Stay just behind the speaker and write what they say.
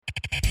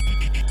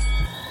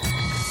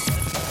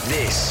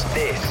This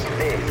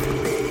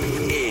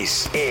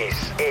is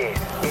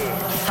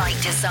Fight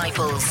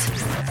Disciples.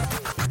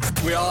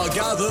 We are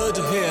gathered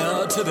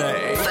here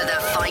today For the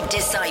Fight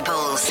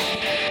Disciples.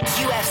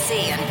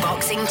 UFC and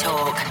boxing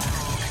talk.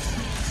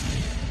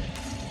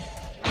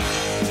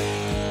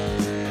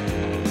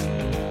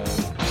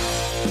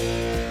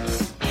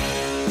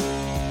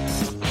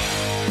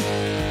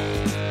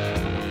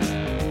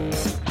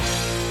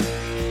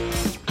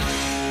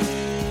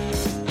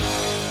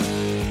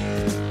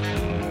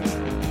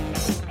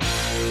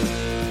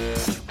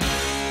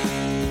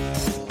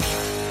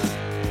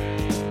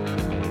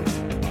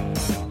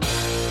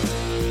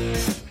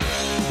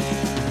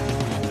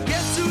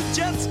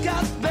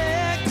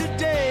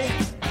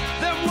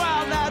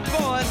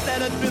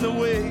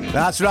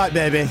 That's right,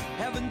 baby.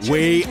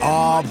 We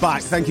are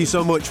back. Thank you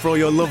so much for all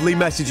your lovely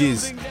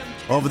messages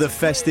over the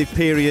festive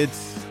period.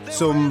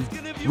 Some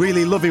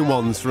really loving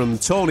ones from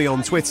Tony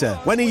on Twitter.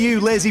 When are you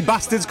lazy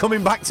bastards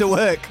coming back to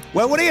work?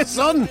 Well, we're here,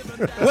 son.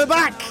 We're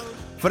back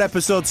for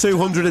episode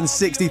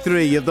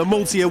 263 of the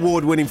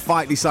multi-award winning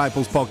Fight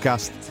Disciples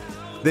podcast.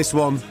 This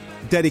one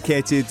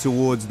dedicated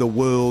towards the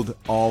world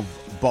of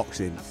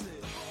boxing.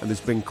 And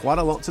there's been quite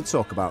a lot to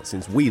talk about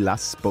since we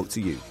last spoke to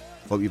you.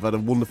 Hope you've had a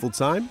wonderful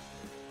time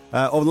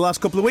over the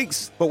last couple of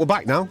weeks, but we're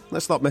back now.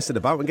 Let's stop messing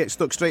about and get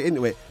stuck straight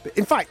into it. But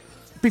in fact,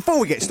 before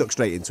we get stuck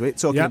straight into it,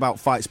 talking about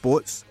fight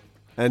sports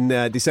and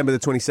December the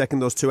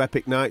 22nd, those two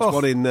epic nights,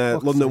 one in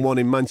London, one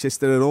in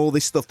Manchester, and all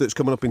this stuff that's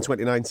coming up in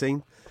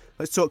 2019.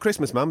 Let's talk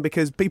Christmas, man,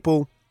 because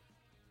people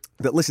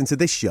that listen to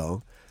this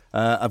show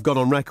have gone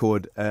on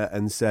record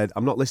and said,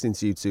 I'm not listening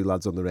to you two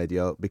lads on the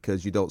radio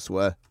because you don't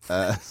swear.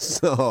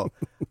 So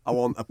I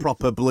want a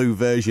proper blue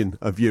version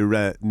of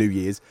your New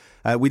Year's.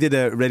 We did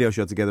a radio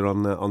show together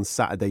on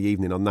Saturday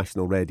evening on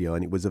national radio,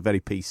 and it was a very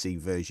PC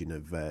version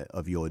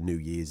of your New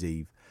Year's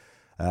Eve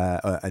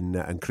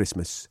and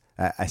Christmas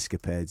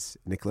escapades,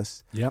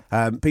 Nicholas.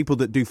 Yep. People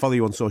that do follow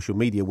you on social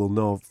media will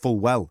know full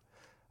well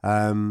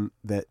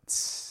that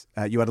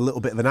you had a little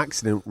bit of an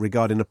accident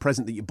regarding a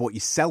present that you bought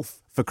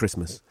yourself for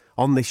Christmas.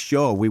 On this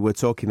show, we were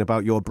talking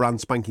about your brand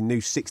spanking new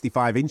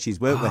 65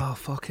 inches, weren't we? Oh,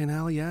 fucking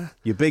hell, yeah.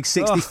 Your big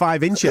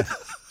 65 incher.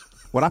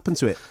 What happened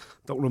to it?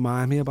 Don't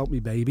remind me about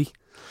me baby.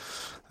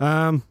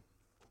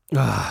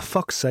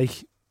 Fuck's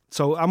sake.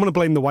 So I'm going to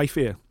blame the wife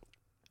here.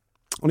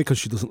 Only because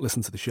she doesn't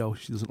listen to the show.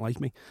 She doesn't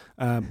like me.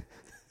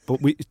 But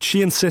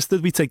she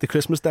insisted we take the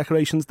Christmas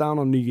decorations down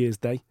on New Year's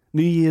Day.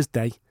 New Year's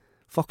Day.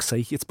 Fuck's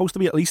sake. It's supposed to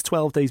be at least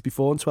 12 days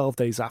before and 12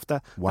 days after.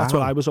 Wow. That's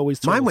what I was always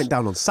told. Mine went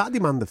down on Saturday,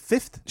 man, the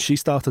 5th. She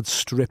started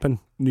stripping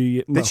New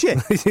Year. Did she? Yeah,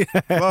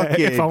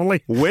 if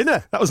only.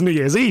 Winner. That was New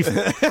Year's Eve.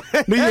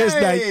 New Year's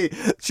Day.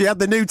 She had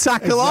the new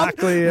tackle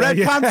Exactly, on. Red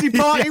yeah. Panty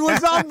Party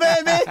was on,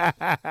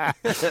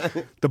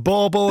 baby. The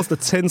baubles, the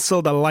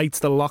tinsel, the lights,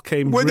 the lock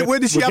came. Where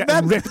did she have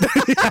them?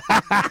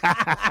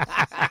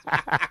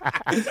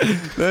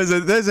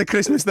 There's a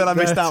Christmas that I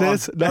missed out on.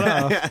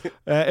 No.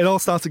 It all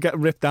started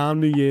getting ripped down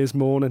New Year's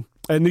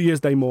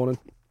Day morning.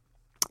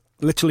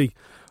 Literally,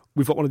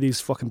 we've got one of these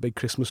fucking big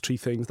Christmas tree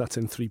things that's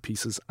in 3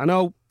 pieces. I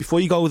know, before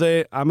you go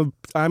there, I'm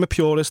a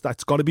purist.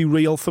 That's got to be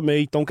real for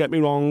me. Don't get me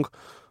wrong.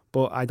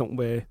 But I don't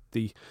wear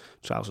the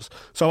trousers.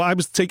 So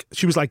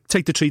she was like,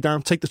 take the tree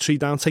down, take the tree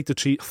down, take the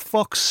tree.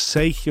 Fuck's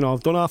sake,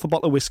 I've done half a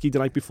bottle of whiskey the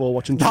night before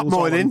watching that Jules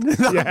morning.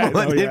 That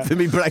morning for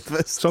me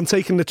breakfast. So I'm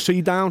taking the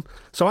tree down.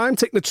 So I'm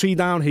taking the tree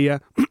down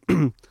here.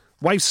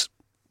 Wife's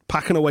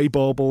packing away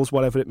baubles,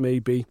 whatever it may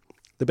be.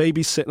 The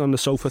baby's sitting on the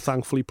sofa,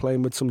 thankfully,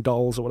 playing with some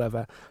dolls or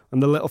whatever.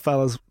 And the little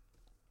fella's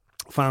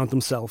found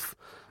himself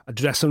a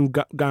dressing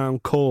gown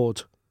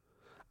cord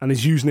and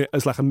is using it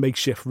as like a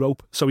makeshift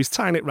rope. So he's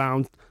tying it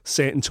round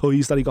certain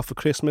toys that he got for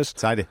Christmas.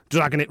 Tidy.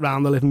 Dragging it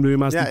round the living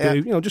room as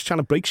they do. Just trying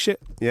to break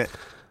shit. Yeah.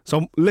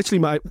 So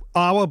literally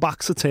our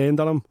backs are turned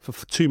on him for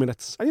 2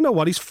 minutes. And you know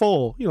what? He's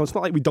 4. It's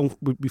not like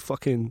we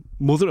fucking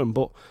mother him,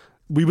 but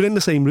we were in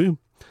the same room.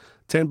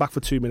 Turned back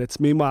for 2 minutes.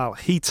 Meanwhile,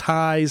 he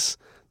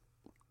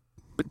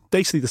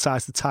basically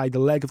decides to tie the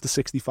leg of the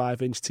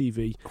 65-inch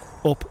TV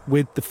up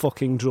with the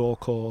fucking draw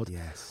cord.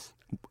 Yes.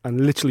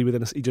 And literally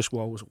he just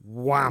goes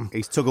wham.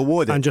 He's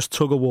tug-of-warred it. And just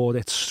tug-of-warred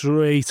it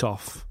straight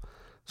off.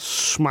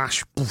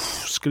 Smash, poof,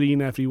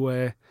 screen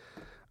everywhere.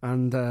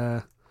 And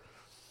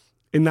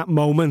in that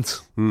moment...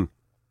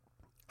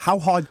 How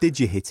hard did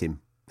you hit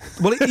him?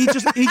 Well,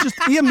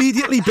 he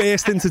immediately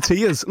burst into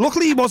tears.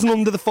 Luckily, he wasn't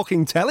under the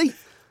fucking telly.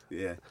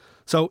 Yeah.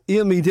 So he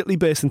immediately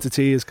burst into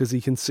tears because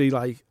he can see,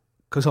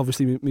 because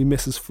obviously me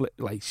missus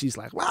she's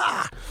like,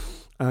 wah!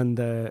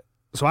 And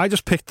so I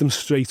just picked him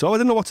straight up. I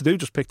didn't know what to do,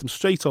 just picked him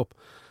straight up,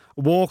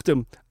 walked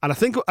him, and I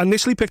think I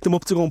initially picked him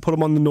up to go and put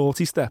him on the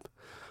naughty step.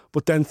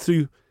 But then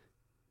through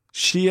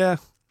sheer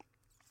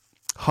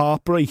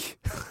heartbreak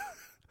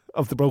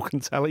of the broken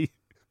telly,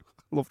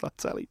 I love that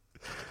telly,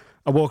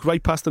 I walked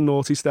right past the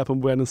naughty step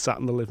and went and sat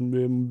in the living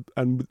room,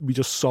 and we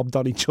just sobbed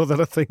on each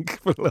other, I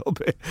think, for a little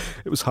bit.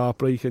 It was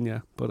heartbreaking, yeah.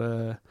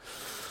 But,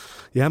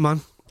 yeah,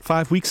 man.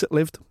 5 weeks it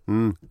lived.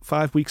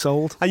 5 weeks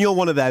old. And you're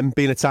one of them,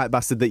 being a tight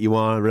bastard that you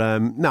are.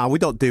 No, we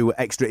don't do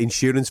extra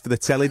insurance for the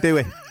telly, do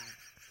we?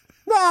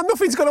 No,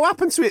 nothing's going to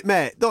happen to it,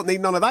 mate. Don't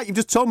need none of that. You've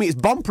just told me it's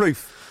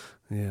bomb-proof.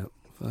 Yeah,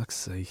 fuck's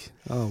sake.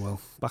 Oh,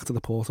 well, back to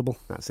the portable.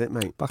 That's it,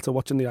 mate. Back to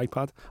watching the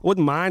iPad. I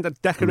wouldn't mind. I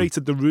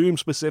decorated the room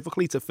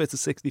specifically to fit a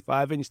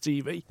 65-inch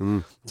TV.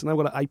 So now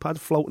I've got an iPad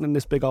floating in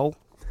this big hole.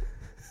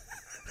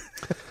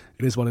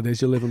 It is what it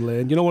is. You live and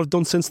learn. You know what I've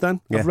done since then?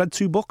 Yeah. I've read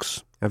 2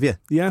 books. Have you?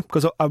 Yeah,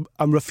 because I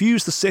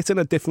refuse to sit in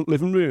a different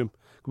living room.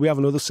 We have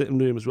another sitting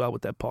room as well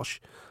with their posh,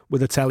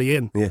 with a telly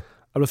in. Yeah.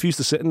 I refuse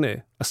to sit in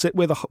there. I sit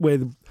where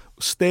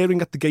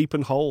staring at the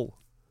gaping hole.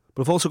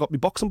 But I've also got my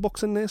boxing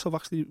books in there, so I've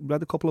actually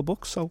read a couple of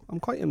books. So I'm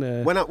quite in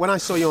there. When I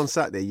saw you on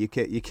Saturday, he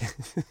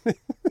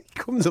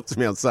comes up to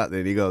me on Saturday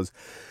and he goes,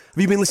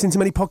 "Have you been listening to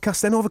many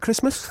podcasts then over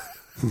Christmas?"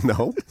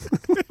 No.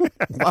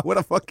 Why would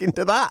I fucking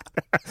do that?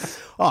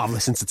 Oh, I've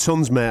listened to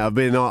tons, mate. I've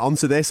been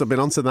onto this, I've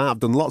been onto that. I've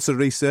done lots of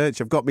research.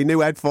 I've got my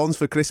new headphones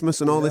for Christmas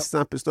and all this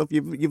type of stuff.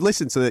 You've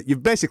listened to it.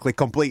 You've basically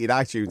completed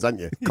iTunes, haven't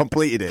you?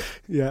 Completed it.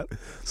 Yeah.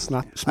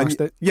 Smashed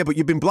it. Yeah, but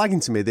you've been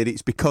blagging to me that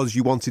it's because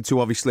you wanted to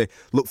obviously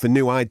look for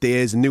new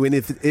ideas and new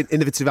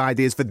innovative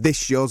ideas for this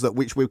shows that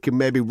which we can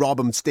maybe rob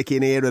and stick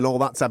in here and all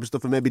that type of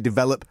stuff and maybe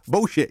develop.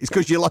 Bullshit. It's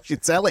because you lost your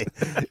telly.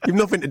 You've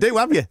nothing to do,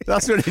 have you?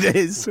 That's what it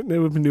is. Sitting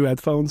there with my new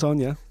headphones on,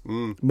 yeah.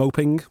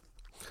 Moping.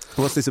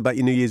 What's this about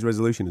your New Year's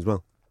resolution as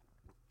well?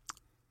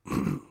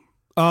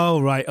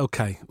 Oh, right,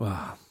 okay.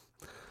 Wow.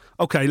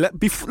 Okay, let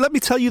me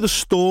tell you the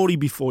story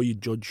before you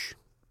judge,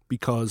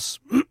 because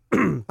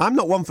I'm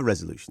not one for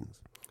resolutions.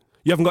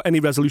 you haven't got any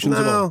resolutions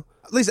at all.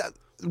 Listen,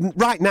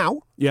 right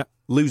now, Yeah.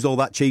 lose all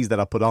that cheese that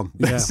I put on,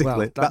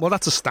 basically. Yeah, well,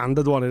 that's a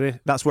standard one, isn't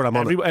it? That's where I'm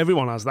on.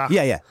 Everyone has that.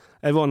 Yeah.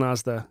 Everyone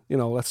has the,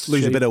 let's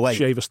Lose a bit of weight.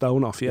 shave a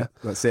stone off, yeah.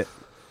 That's it.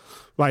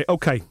 Right,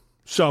 okay.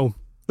 So,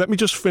 let me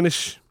just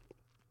finish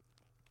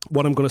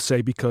what I'm going to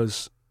say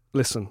because,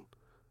 listen,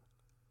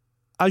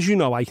 as you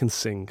know, I can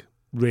sing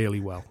really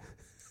well.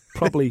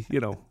 Probably, You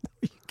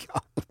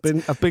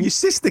can't. I've been Your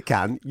sister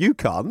can, you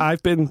can't.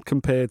 I've been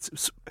compared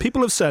to,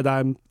 people have said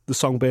I'm the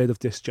songbird of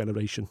this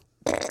generation.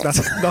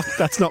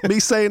 That's not me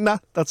saying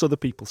that. That's other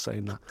people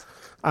saying that.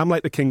 I'm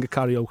like the king of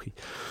karaoke.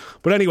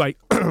 But anyway,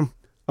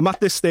 I'm at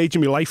this stage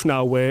in my life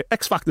now where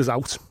X Factor's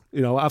out.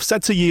 I've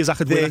said for years I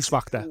could win X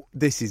Factor.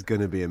 This is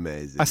going to be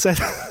amazing. I said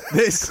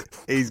This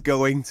is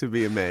going to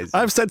be amazing.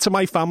 I've said to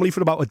my family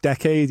for about a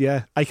decade,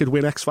 I could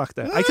win X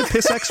Factor. I could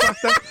piss X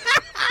Factor.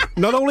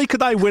 Not only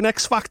could I win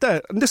X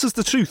Factor, and this is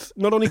the truth,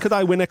 not only could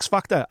I win X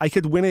Factor, I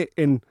could win it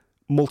in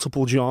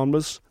multiple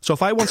genres. So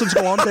if I wanted to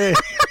go on there...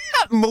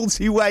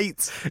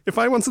 Multi-weight. If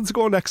I wanted to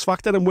go on X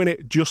Factor and win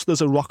it just as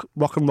a rock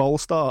and roll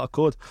star, I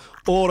could.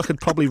 Or I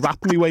could probably rap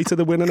my way to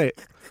the winning it.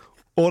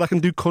 Or I can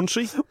do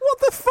country. What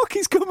the fuck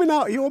is coming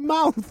out of your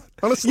mouth?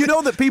 Honestly. You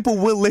know that people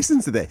will listen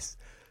to this.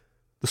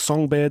 The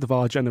songbird of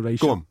our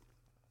generation. Go on.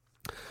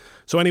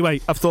 So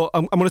anyway, I've thought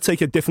I'm going to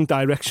take a different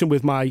direction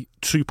with my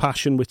true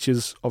passion, which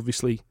is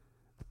obviously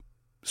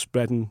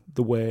spreading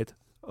the word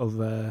of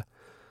the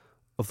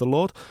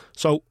Lord.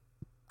 So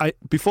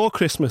before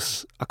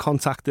Christmas, I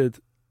contacted...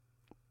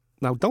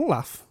 Now, don't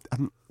laugh.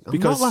 I'm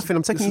not laughing.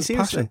 I'm taking you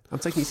seriously. I'm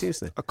taking you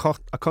seriously.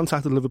 I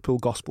contacted Liverpool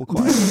Gospel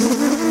Choir.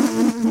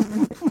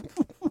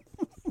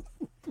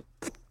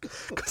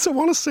 Because I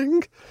want to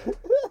sing.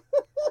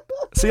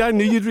 See, I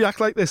knew you'd react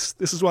like this.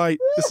 This is why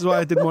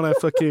I didn't want to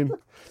fucking...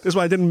 This is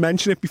why I didn't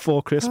mention it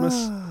before Christmas.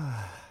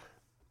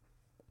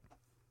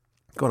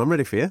 Go on, I'm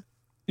ready for you.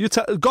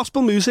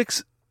 Gospel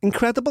music's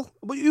incredible.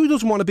 But who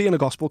doesn't want to be in a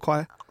gospel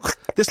choir?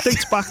 This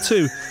dates back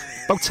to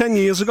about 10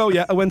 years ago.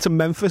 Yeah, I went to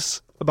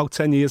Memphis about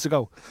 10 years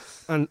ago.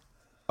 And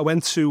I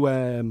went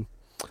to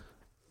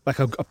like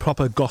a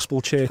proper gospel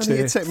church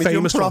there. Take me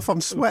jumper off,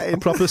 I'm sweating.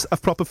 A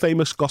proper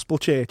famous gospel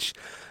church.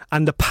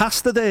 And the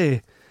pastor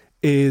there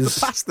is...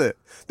 The pastor?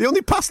 The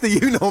only pastor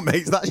you know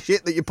makes that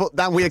shit that you put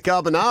down with your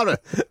carbonara.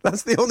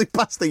 That's the only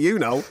pastor you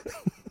know.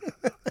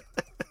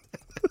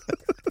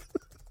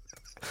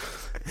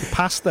 The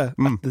pastor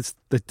at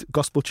the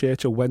gospel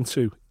church I went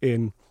to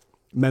in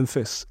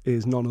Memphis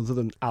is none other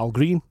than Al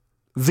Green.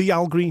 The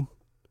Al Green.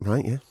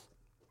 Right, yeah.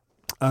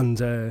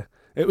 And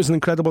it was an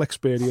incredible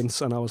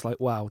experience, and I was like,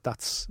 wow,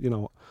 that's,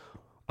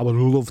 I would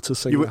love to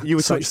sing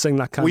sing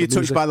that kind of music. Were you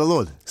touched by the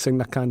Lord? Sing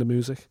that kind of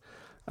music.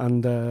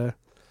 And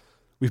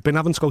we've been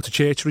having to go to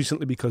church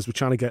recently because we're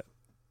trying to get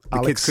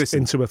Alex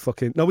into a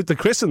fucking... No, with the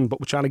christen, but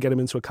we're trying to get him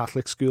into a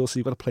Catholic school, so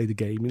you've got to play the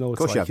game, It's of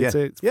course like, you have,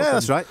 it's yeah. fucking,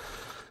 That's right.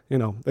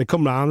 They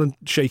come round and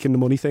shaking the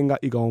money thing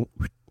at you going,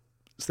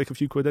 stick a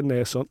few quid in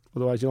there, son,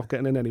 otherwise you're not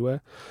getting in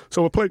anywhere.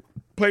 So we're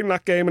playing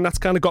that game, and that's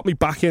kind of got me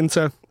back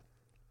into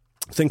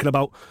thinking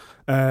about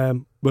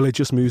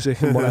religious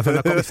music and whatever. And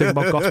that got me thinking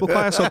about gospel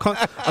choir. So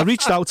I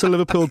reached out to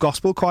Liverpool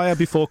Gospel Choir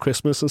before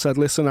Christmas and said,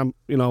 listen, I'm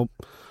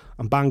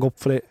bang up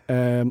for it.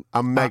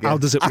 I'm mega. How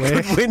does it work?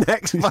 I could win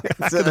X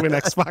Factor. I could win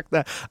X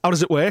Factor. How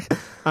does it work?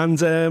 And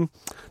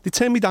they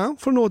turned me down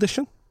for an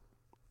audition.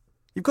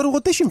 You've got to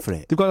audition for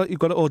it? You've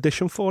got to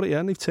audition for it, yeah.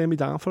 And they've turned me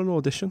down for an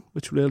audition,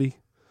 which really...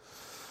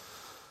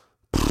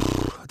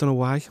 I don't know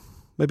why.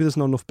 Maybe there's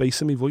not enough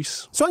bass in my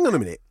voice. So hang on a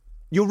minute.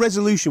 Your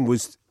resolution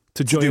was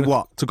to do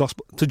what?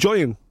 To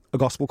join a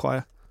gospel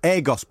choir.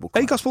 A gospel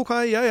choir. A gospel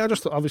choir, yeah. I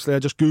just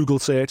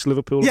Googled search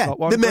Liverpool. Yeah, got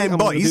one. the main I'm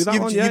gonna do boys. that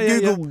You one. Yeah,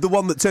 Google the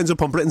one that turns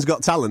up on Britain's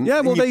Got Talent.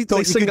 Yeah, well, they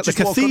sing at the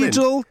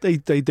cathedral. They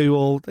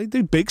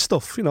do big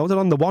stuff. You know, they're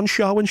on the one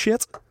show and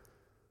shit.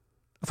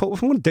 I thought,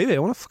 if I'm going to do it, I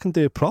want to fucking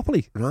do it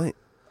properly. Right.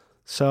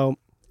 So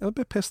I'm a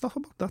bit pissed off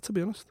about that, to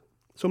be honest.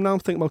 So now I'm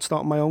thinking about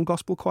starting my own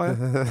gospel choir.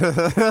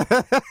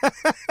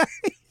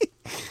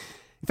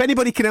 If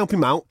anybody can help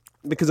him out,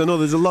 because I know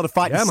there's a lot of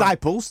fight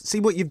disciples. See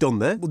what you've done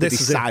there? Well, the this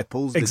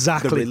disciples, is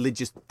exactly the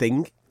religious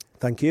thing.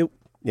 Thank you.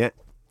 Yeah.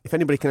 If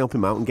anybody can help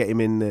him out and get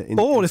him in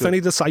or if any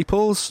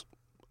disciples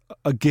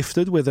are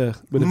gifted with a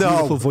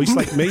beautiful voice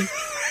like me,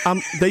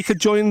 they could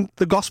join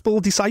the gospel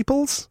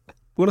disciples.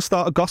 We're going to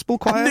start a gospel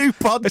choir. A new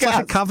podcast. It's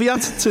like a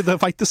caveat to the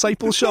Fight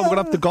Disciples show. We're going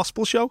to have the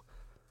gospel show.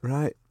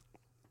 Right.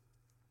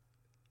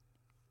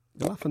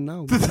 You're laughing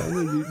now.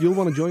 You'll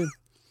want to join. Do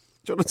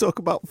you want to talk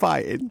about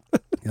fighting?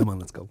 Yeah, man,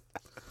 let's go.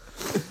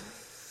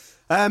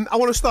 I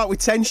want to start with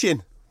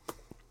tension.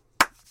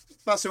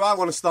 That's who I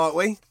want to start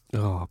with.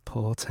 Oh,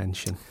 poor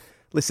tension.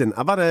 Listen,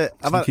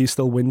 He's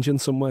still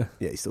whinging somewhere.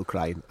 Yeah, he's still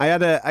crying. I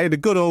had a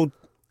good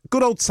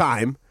old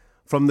time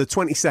from the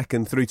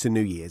 22nd through to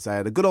New Year's. I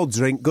had a good old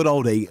drink, good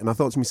old eat, and I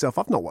thought to myself,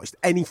 I've not watched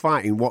any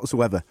fighting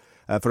whatsoever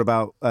for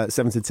about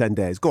 7 to 10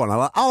 days. Go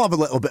on, I'll have a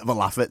little bit of a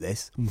laugh at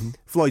this. Mm-hmm.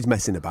 Floyd's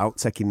messing about,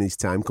 taking his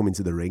time, coming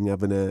to the ring,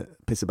 having a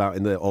piss about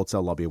in the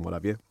hotel lobby and what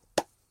have you.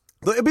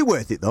 But it'd be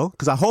worth it though,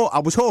 because I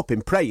was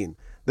hoping, praying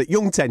that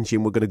young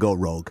tension were going to go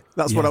rogue.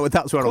 That's where I was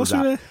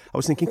at. I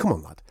was thinking, come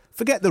on, lad,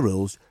 forget the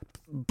rules.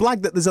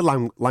 Blag that there's a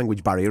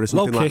language barrier or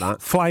something like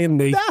that. Flying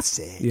knee. That's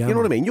it. Yeah, you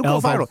know what I mean? You'll go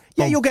viral.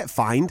 Yeah, you'll get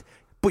fined,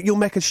 but you'll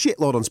make a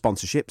shitload on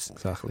sponsorships.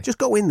 Exactly. Just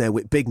go in there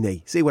with big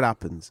knee. See what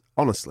happens.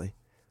 Honestly,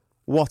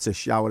 what a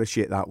shower of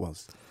shit that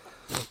was.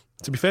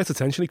 To be fair to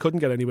tension, he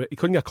couldn't get anywhere. He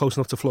couldn't get close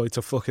enough to Floyd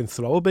to fucking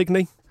throw a big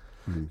knee.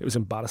 It was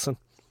embarrassing.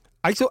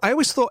 I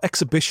always thought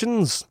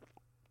exhibitions.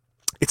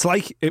 It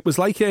was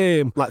like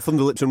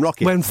Thunderlips and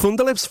Rocky. When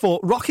Thunderlips fought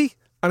Rocky,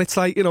 and it's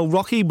like,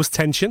 Rocky was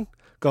tension,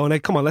 going, hey,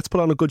 come on, let's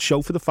put on a good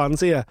show for the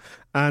fans here.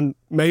 And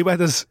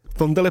Mayweather's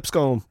Thunderlips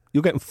going,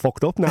 you're getting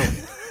fucked up now.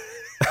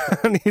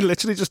 And he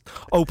literally just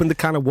opened the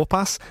can of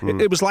whoop-ass.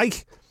 It was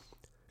like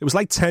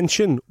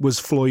tension was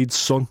Floyd's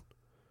son,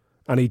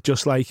 and he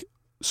just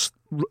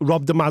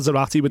robbed a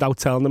Maserati without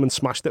telling them and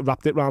smashed it,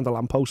 wrapped it around a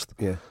lamppost.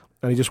 Yeah,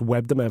 and he just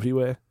webbed them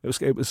everywhere.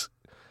 It was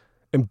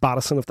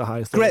embarrassing of the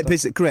highest. Great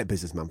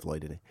businessman,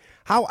 Floyd, isn't he?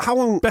 How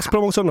long? Best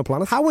promoter on the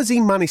planet. How has he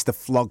managed to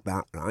flog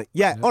that? Right?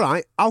 Yeah. All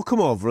right. I'll come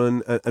over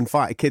and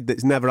fight a kid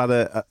that's never had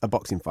a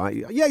boxing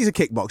fight. Yeah, he's a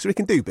kickboxer. He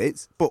can do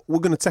bits, but we're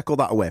going to take all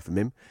that away from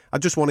him. I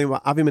just want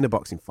to have him in a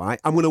boxing fight.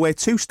 I'm going to weigh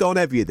 2 stone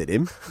heavier than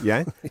him.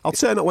 Yeah. I'll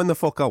turn up when the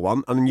fuck I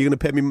want, and you're going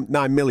to pay me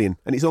 $9 million,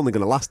 and it's only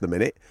going to last a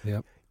minute.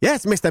 Yeah.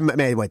 Yes, Mr.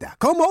 Mayweather,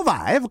 come over.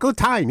 Have a good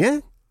time. Yeah.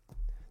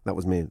 That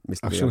was me, Mr.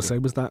 I was going to say,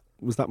 was that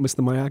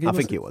Mr. Miyagi? I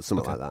think it was,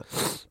 something like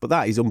that. But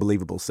that is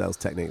unbelievable sales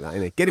technique, that,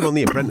 isn't it? Get him on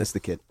The Apprentice,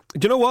 the kid.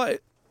 Do you know what?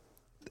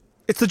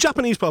 It's the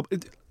Japanese problem.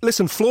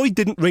 Listen, Floyd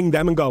didn't ring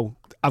them and go,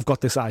 I've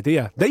got this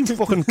idea. They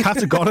fucking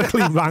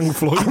categorically rang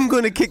Floyd. I'm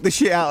going to kick the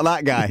shit out of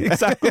that guy.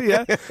 Exactly,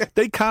 yeah.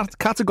 They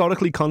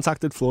categorically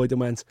contacted Floyd and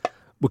went,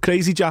 we're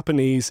crazy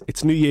Japanese.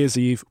 It's New Year's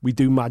Eve. We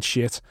do mad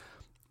shit.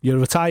 You're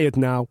retired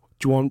now.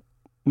 Do you want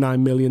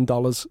 $9 million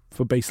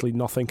for basically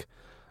nothing?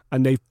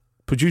 And they've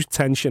produced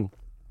tension.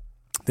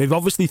 They've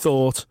obviously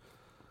thought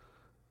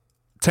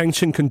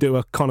tension can do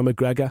a Conor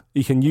McGregor.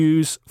 He can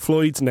use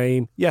Floyd's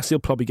name. Yes, he'll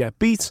probably get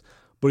beat,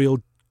 but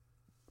he'll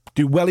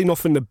do well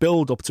enough in the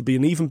build-up to be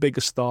an even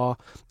bigger star,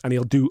 and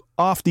he'll do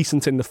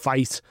half-decent in the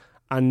fight,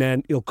 and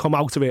then he'll come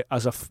out of it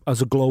as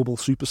a global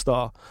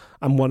superstar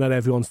and one that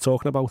everyone's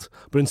talking about.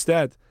 But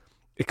instead,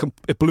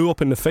 it blew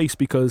up in the face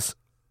because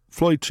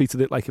Floyd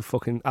treated it like a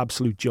fucking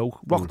absolute joke,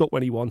 rocked up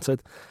when he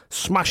wanted,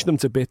 smashed them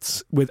to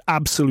bits with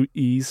absolute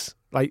ease,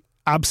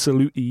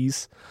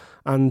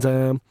 and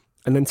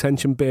then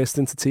tension burst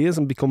into tears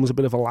and becomes a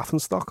bit of a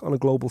laughingstock on a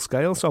global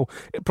scale. So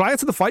prior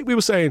to the fight, we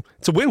were saying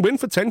it's a win-win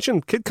for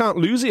tension. Kid can't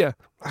lose here.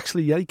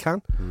 Actually, yeah, he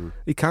can.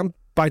 He can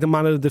by the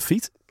manner of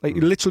defeat. He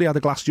literally had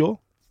a glass jaw.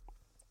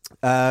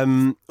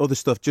 Other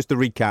stuff, just to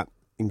recap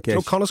in case. You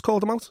know, Connor's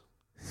called him out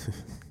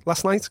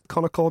last night.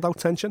 Connor called out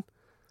tension.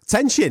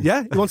 Tension?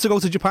 Yeah, he wants to go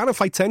to Japan and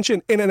fight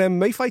tension in an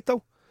MMA fight,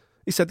 though.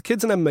 He said, the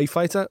kid's an MMA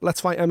fighter.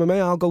 Let's fight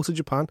MMA. I'll go to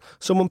Japan.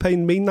 Someone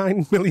paying me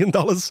 $9 million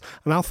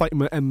and I'll fight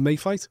him an MMA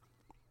fight.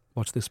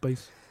 Watch this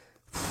space.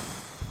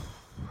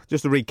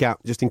 Just to recap,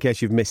 just in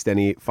case you've missed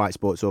any fight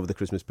sports over the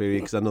Christmas period,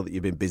 because I know that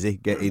you've been busy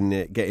getting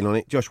on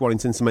it. Josh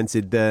Warrington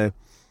cemented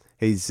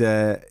his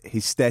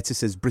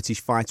status as British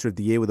Fighter of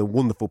the Year with a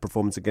wonderful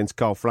performance against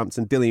Carl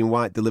Frampton. Dillian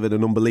White delivered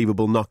an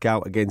unbelievable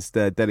knockout against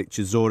Derek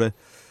Chisora.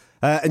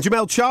 And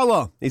Jamel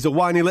Charlo is a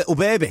whiny little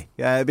baby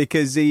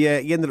because he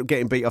ended up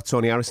getting beat off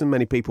Tony Harrison.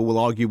 Many people will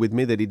argue with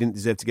me that he didn't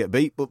deserve to get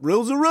beat, but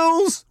rules are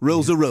rules.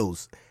 Rules are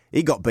rules.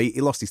 He got beat,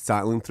 he lost his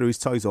title and threw his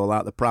toys all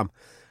out the pram.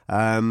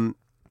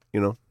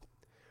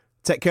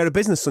 Take care of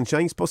business,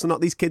 sunshine. You're supposed to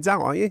knock these kids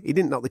out, are you? He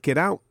didn't knock the kid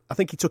out. I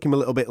think he took him a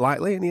little bit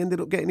lightly and he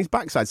ended up getting his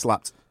backside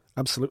slapped.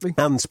 Absolutely.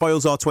 And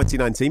spoils are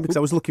 2019 because I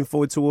was looking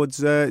forward towards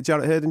Jarrett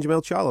Hurd and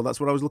Jamel Charlo. That's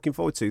what I was looking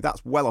forward to.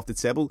 That's well off the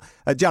table.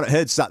 Jarrett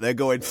Hurd sat there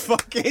going,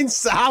 fucking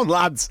sound,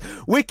 lads.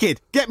 Wicked.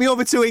 Get me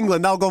over to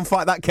England. I'll go and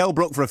fight that Kell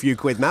Brook for a few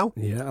quid now.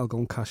 Yeah, I'll go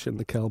and cash in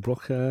the Kell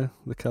Brook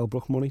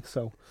money.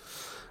 So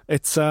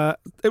it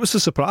was a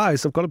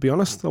surprise, I've got to be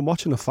honest. I'm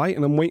watching the fight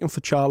and I'm waiting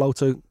for Charlo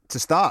to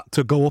start.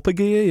 To go up a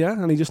gear, yeah,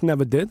 and he just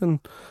never did. And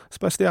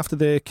especially after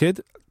their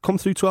kid come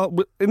through 12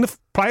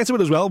 prior to it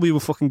as well, we were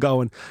fucking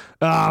going,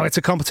 it's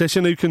a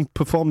competition, who can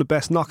perform the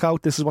best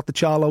knockout, this is what the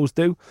Charlos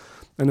do.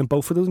 And then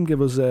both of them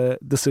give us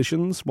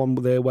decisions, one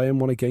their way and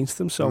one against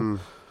them. So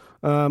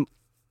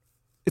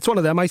it's one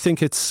of them. I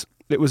think it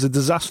was a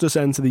disastrous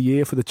end to the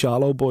year for the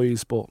Charlo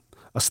boys, but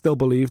I still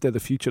believe they're the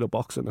future of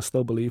boxing. I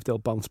still believe they'll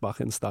bounce back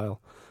in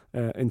style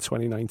in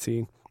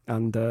 2019.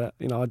 And I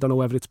don't know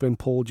whether it's been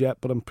pulled yet,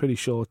 but I'm pretty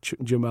sure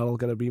Jamel will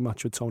get a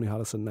rematch with Tony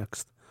Harrison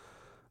next.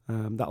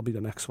 That'll be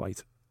the next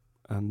fight.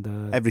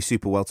 And every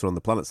super welter on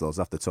the planet is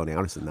after Tony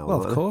Harrison now.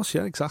 Well, of course,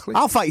 yeah, exactly.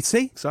 I'll fight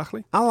see.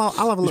 Exactly. I'll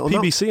have a little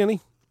PBC, isn't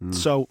he?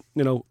 So,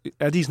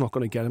 Eddie's not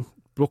going to get him.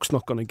 Brooks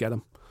not going to get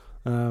him.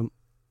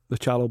 The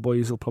Charlo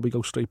boys will probably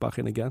go straight back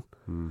in again.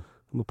 And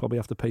we'll probably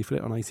have to pay for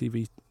it on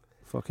ITV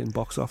fucking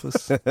box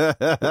office.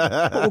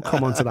 We'll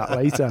come on to that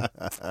later.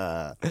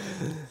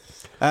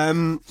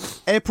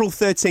 April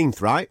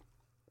 13th, right?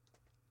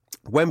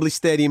 Wembley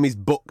Stadium is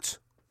booked.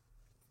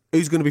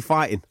 Who's going to be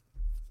fighting?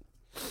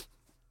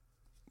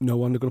 No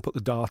one. They're going to put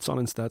the darts on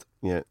instead.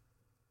 Yeah.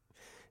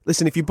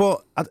 Listen, if you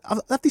bought...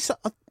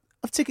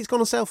 Have tickets gone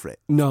on sale for it?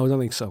 No, I don't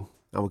think so.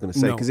 I was going to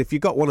say, because if you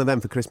got one of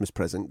them for Christmas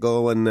present,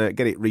 go and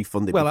get it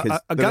refunded. Well,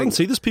 I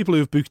guarantee there's people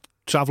who've booked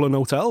travel and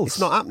hotels. It's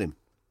not happening.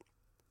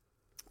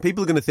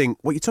 People are going to think,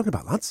 what are you talking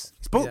about, lads?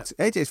 It's booked.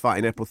 Yeah. AJ's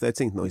fighting April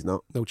 13th. No, he's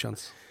not. No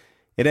chance.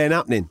 It ain't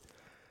happening.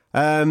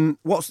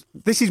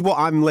 This is what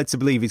I'm led to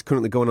believe is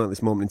currently going on at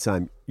this moment in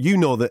time. You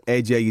know that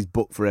AJ is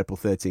booked for April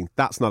 13th.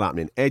 That's not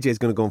happening. AJ's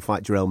going to go and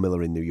fight Jarrell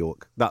Miller in New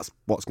York. That's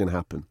what's going to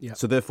happen. Yeah.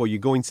 So therefore, you're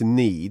going to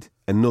need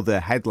another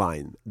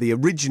headline. The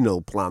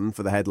original plan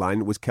for the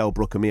headline was Kell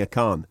Brook, Amir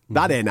Khan.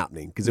 That ain't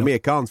happening because Amir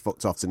Khan's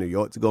fucked off to New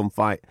York to go and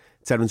fight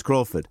Terence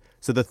Crawford.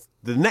 So the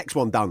next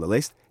one down the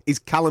list is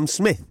Callum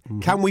Smith.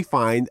 Can we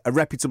find a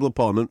reputable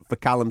opponent for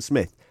Callum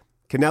Smith?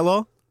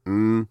 Canelo?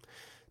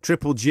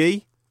 Triple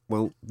G?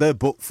 Well, they're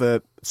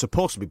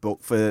supposed to be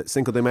booked for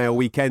Cinco de Mayo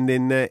weekend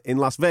in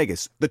Las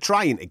Vegas. They're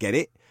trying to get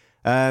it.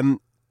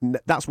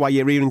 That's why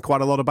you're hearing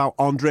quite a lot about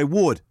Andre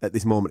Ward at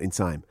this moment in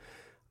time.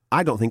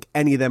 I don't think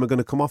any of them are going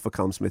to come off for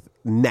Callum Smith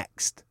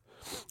next.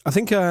 I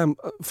think,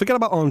 forget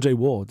about Andre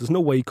Ward. There's no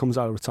way he comes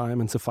out of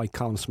retirement to fight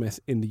Callum Smith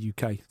in the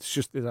UK.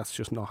 That's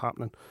just not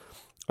happening.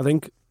 I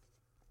think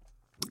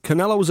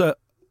Canelo's a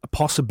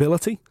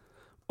possibility,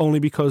 only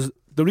because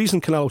the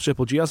reason Canelo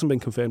Triple G hasn't been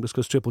confirmed is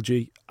because Triple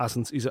G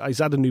hasn't. He's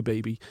had a new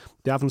baby.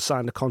 They haven't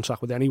signed a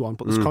contract with anyone,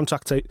 but there's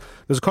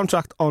a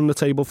contract on the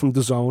table from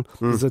DAZN.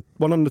 There's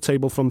one on the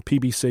table from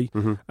PBC,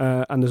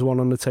 and there's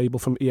one on the table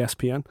from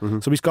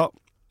ESPN. So he's got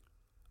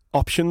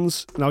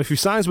options. Now, if he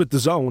signs with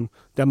DAZN,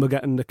 then we're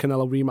getting the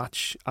Canelo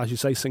rematch, as you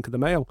say, Cinco de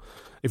Mayo.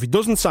 If he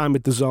doesn't sign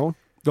with DAZN,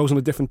 goes in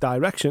a different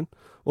direction,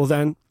 well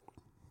then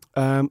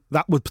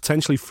that would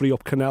potentially free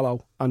up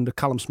Canelo, and the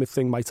Callum Smith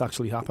thing might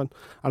actually happen.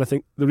 And I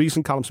think the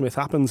reason Callum Smith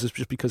happens is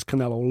just because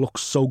Canelo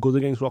looks so good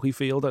against Rocky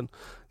Fielding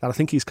that I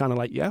think he's kind of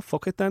like, yeah,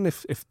 fuck it then.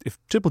 If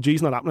Triple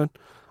G's not happening,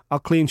 I'll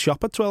clean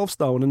shop at 12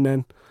 stone and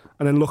then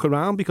look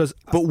around because...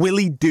 But will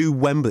he do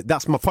Wembley?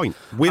 That's my point.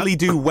 Will he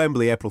do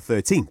Wembley April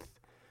 13th?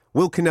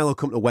 Will Canelo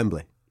come to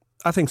Wembley?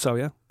 I think so,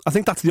 yeah. I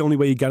think that's the only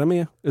way you get him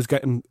here, is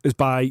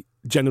by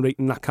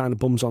generating that kind of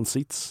bums on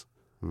seats,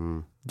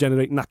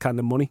 generating that kind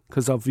of money,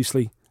 because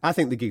obviously... I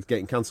think the gig's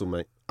getting cancelled,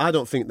 mate. I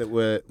don't think that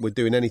we're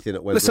doing anything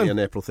at Wembley on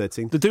April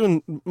 13th.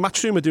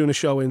 Matchroom are doing a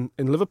show in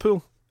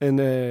Liverpool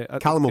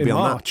Callum will be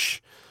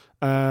March.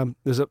 I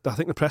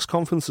think the press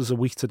conference is a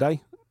week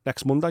today,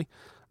 next Monday,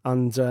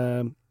 and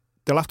they'll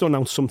have to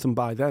announce something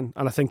by then.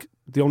 And I think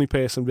the only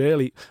person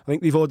really, I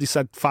think they've already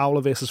said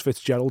Fowler versus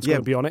Fitzgerald's going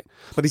to be on it.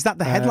 But is that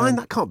the headline?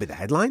 That can't be the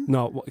headline.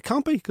 No, it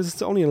can't be, because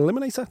it's only an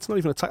eliminator. It's not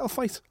even a title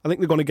fight. I think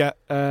they're going to get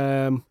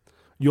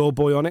your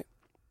boy on it.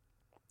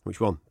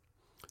 Which one?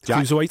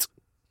 Cruiserweight.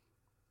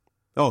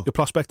 Oh. Your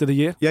prospect of the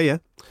year. Yeah.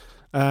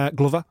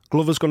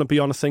 Glover's going to be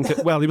on, I think.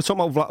 Well, he was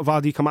talking about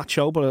Vadi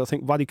Camacho, but I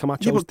think Vadi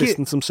Camacho has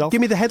distanced himself.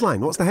 Give me the headline.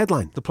 What's the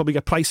headline? They'll probably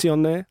get Pricey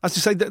on there. As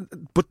you say,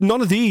 but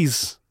none of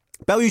these.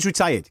 Bellew's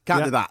retired.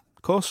 Can't do that.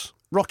 Of course.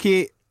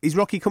 Is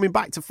Rocky coming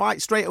back to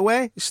fight straight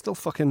away? He's still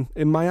fucking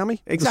in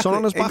Miami. Exactly. The sun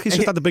on his back. He's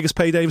just had the biggest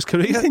payday of his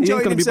career. He ain't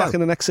going to be back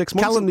in the next 6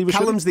 months.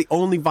 Callum's the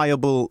only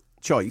viable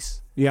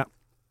choice. Yeah.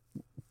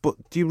 But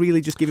do you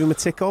really just give him a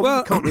tick over? Well,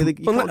 you can't really,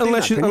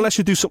 unless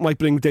you do something like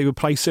bring David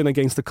Price in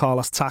against the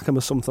Carlos Takam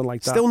or something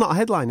like that. Still not a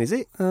headline, is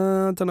it?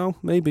 I don't know.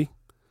 Maybe.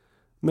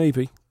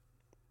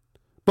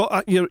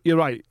 But you're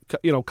right.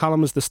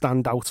 Callum is the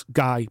standout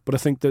guy. But I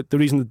think that the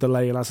reason the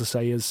delay, and as I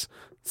say, is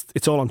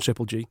it's all on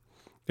Triple G.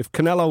 If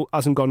Canelo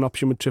hasn't got an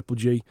option with Triple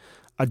G,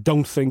 I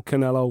don't think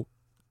Canelo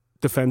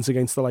defends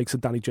against the likes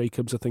of Danny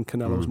Jacobs, I think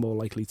Canelo's more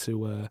likely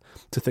to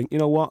think, you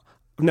know what,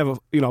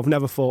 I've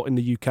never fought in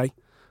the UK.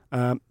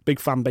 Big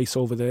fan base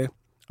over there,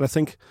 and I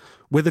think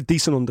with a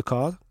decent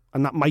undercard,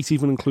 and that might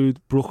even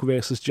include Brook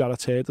versus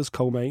Jarrett Hurd as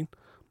co-main,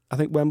 I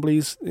think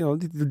Wembley's,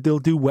 they'll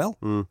do well.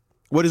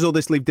 Where does all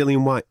this leave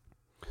Dillian Whyte?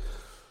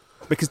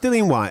 Because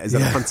Dillian Whyte has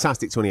had a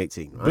fantastic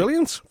 2018, right?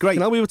 Brilliant. Great.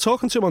 We were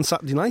talking to him on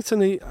Saturday night,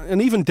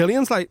 and even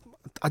Dillian's like,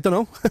 I don't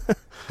know.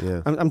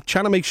 Yeah. I'm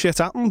trying to make shit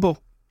happen, but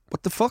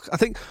what the fuck? I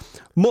think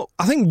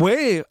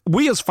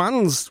we as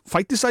fans,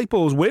 Fight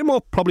Disciples, we're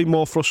probably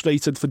more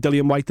frustrated for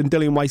Dillian Whyte than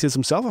Dillian Whyte is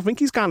himself. I think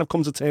he's kind of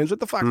come to terms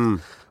with the fact,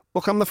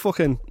 look, I'm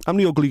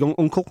the ugly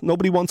uncle.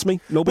 Nobody wants me.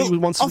 Nobody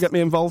wants to get me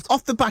involved.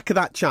 Off the back of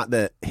that chat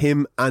that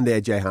him and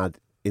AJ had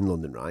in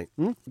London, right?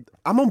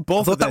 I'm on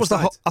both of their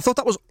sides. I thought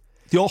that was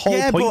your whole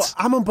point. But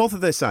I'm on both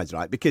of their sides,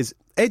 right? Because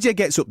AJ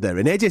gets up there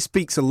and AJ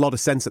speaks a lot of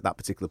sense at that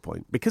particular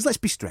point. Because let's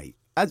be straight,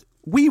 as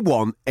we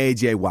want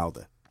AJ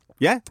Wilder.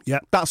 Yeah? Yeah.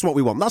 That's what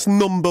we want. That's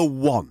number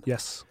one.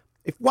 Yes.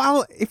 If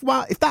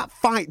that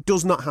fight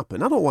does not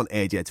happen, I don't want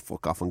AJ to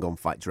fuck off and go and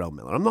fight Jarrell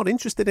Miller. I'm not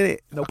interested in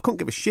it. I couldn't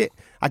give a shit.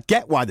 I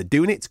get why they're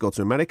doing it, to go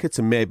to America,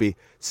 to maybe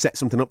set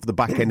something up for the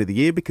back end of the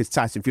year, because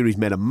Tyson Fury's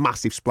made a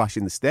massive splash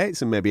in the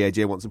States and maybe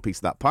AJ wants a piece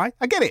of that pie.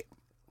 I get it.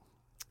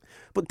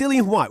 But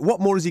Dillian Whyte, what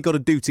more has he got to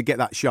do to get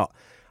that shot?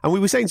 And we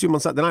were saying to him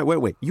on Saturday night,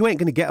 weren't we? You ain't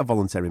going to get a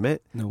voluntary,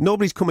 mate. No.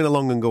 Nobody's coming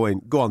along and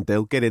going, go on,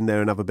 Dill, get in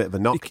there and have a bit of a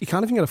knock. He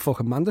can't even get a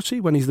fucking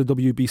mandatory when he's the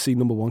WBC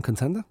number one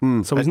contender.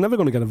 So he's never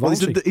going to get a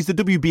voluntary. Well, he's the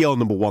WBO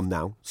number one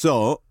now.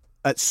 So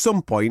at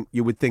some point,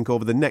 you would think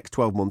over the next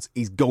 12 months,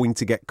 he's going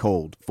to get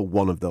called for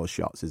one of those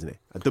shots, isn't he?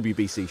 A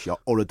WBC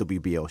shot or a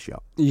WBO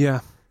shot.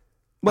 Yeah.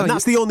 Well, and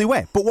that's the only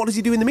way. But what does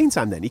he do in the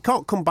meantime then? He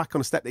can't come back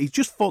on a step. He's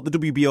just fought the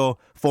WBO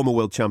former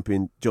world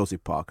champion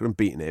Joseph Parker and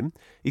beaten him.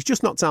 He's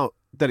just knocked out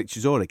Derek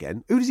Chisora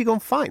again. Who does he go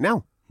and fight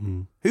now?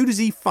 Who does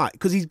he fight?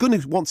 Because he's going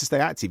to want to stay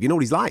active. You know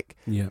what he's like.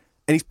 Yeah.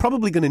 And he's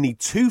probably going to need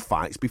 2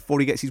 fights before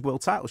he gets his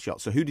world title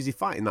shot. So who does he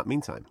fight in that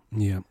meantime?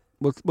 Yeah.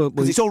 Well,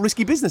 because it's all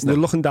risky business now.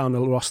 You're looking down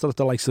the roster at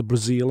the likes of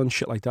Brazil and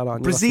shit like that,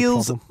 aren't you?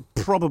 Brazil's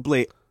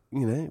probably...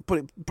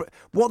 but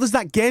what does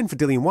that gain for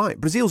Dillian Whyte?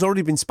 Brazil's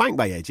already been spanked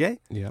by AJ.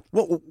 Yeah.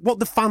 What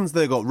the fans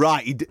there got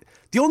right?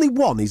 The only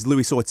one is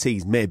Luis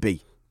Ortiz,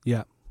 maybe.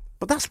 Yeah.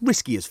 But that's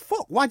risky as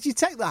fuck. Why did you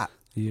take that?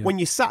 Yeah. When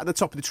you sat at the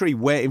top of the tree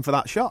waiting for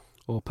that shot.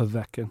 Or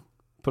Povetkin.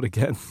 But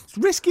again, it's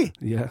risky.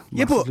 Yeah.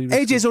 Yeah, but risky.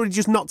 AJ's already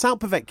just knocked out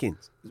Povetkin.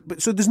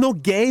 So there's no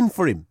gain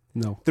for him.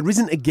 No. There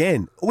isn't a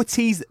gain.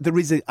 Ortiz,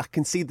 I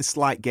can see the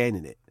slight gain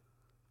in it.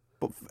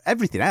 But for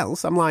everything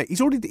else, I'm like, he's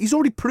already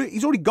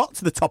got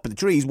to the top of the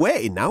tree. He's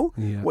waiting now.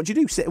 Yeah. What do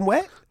you do? Sit and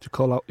wait? Do you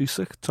call out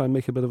Usyk? Try and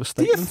make a bit of a Do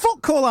statement? you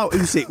fuck call out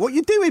Usyk? What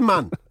you doing,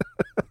 man?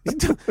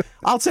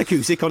 I'll take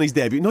Usyk on his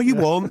debut. No, you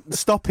won't.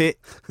 Stop it.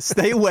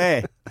 Stay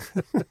away.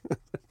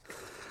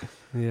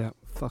 Yeah,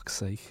 fuck's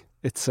sake.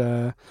 It's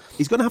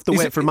he's going to have to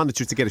wait for a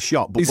mandatory to get a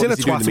shot. But he's in a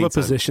twat of a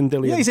position,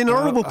 Dillian. Yeah, he's in a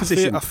horrible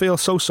position. I feel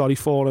so sorry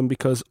for him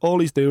because all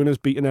he's doing is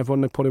beating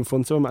everyone they put in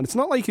front of him, and it's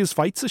not like his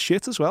fights are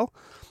shit as well.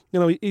 You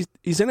know,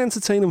 he's in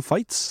entertaining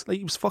fights. Like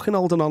he was fucking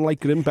holding on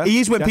like Grimbeck. He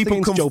is when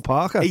people come. Joe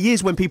Parker. He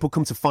is when people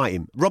come to fight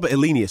him. Robert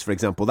Elenius, for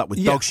example, that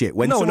was dog shit.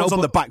 When someone's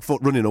on the back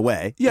foot running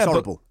away, it's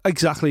horrible.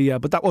 Exactly, yeah,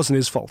 but that wasn't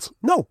his fault.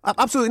 No,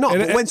 absolutely not.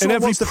 But when in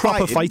every wants to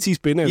proper fight he's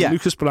been in, yeah.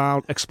 Lucas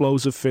Brown,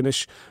 explosive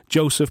finish.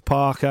 Joseph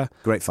Parker,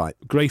 great fight.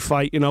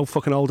 You know,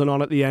 fucking holding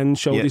on at the end,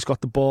 showed he's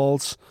got the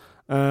balls.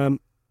 And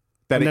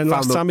then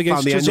last time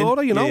against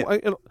Chisora, you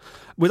know,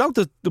 without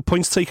the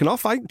points taken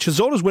off,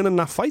 Chisora's winning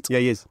that fight. Yeah,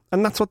 he is.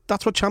 And that's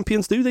what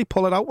champions do. They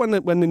pull it out when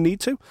they need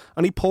to.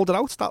 And he pulled it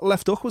out. That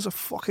left hook was a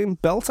fucking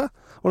belter.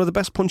 One of the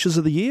best punches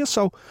of the year.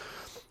 So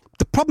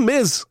the problem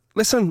is,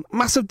 listen,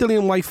 massive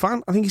Dillian Whyte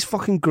fan. I think he's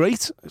fucking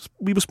great.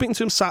 We were speaking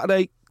to him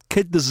Saturday.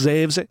 Kid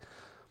deserves it.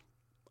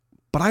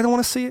 But I don't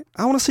want to see it.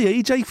 I want to see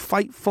AJ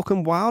fight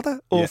fucking Wilder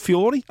or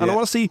Fury. And I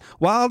want to see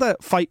Wilder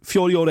fight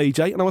Fury or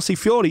AJ. And I want to see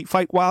Fury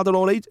fight Wilder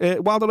or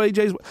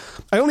AJ.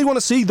 I only want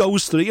to see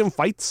those three in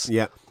fights.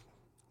 Yeah.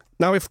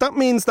 Now, if that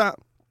means that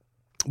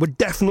we're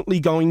definitely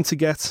going to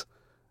get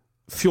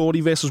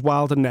Fury versus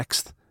Wilder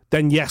next,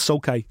 then yes,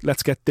 okay,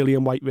 let's get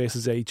Dillian Whyte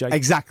versus AJ.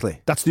 Exactly.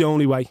 That's the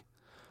only way.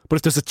 But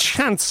if there's a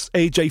chance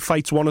AJ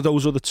fights one of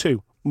those other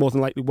two, more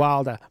than likely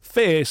Wilder,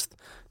 first,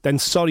 then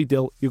sorry,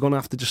 Dill, you're going to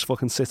have to just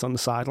fucking sit on the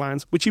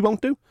sidelines, which he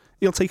won't do.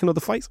 He'll take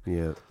another fight.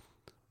 Yeah.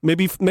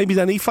 Maybe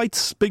then he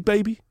fights Big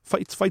Baby,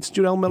 fights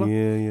Jarrell Miller.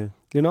 Yeah.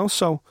 You know,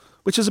 so,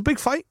 which is a big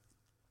fight.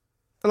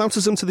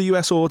 Announces him to the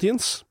US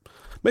audience.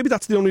 Maybe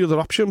that's the only other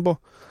option, but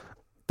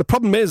the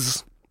problem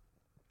is,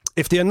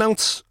 if they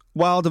announce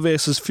Wilder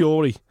versus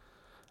Fury,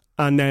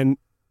 and then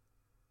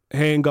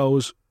Hearn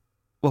goes,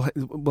 well,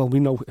 we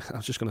know. I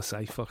was just going to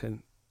say,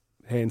 fucking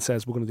Hearn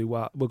says we're going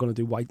to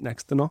do White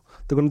next. They're not.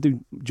 They're going to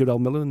do Jarrell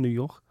Miller in New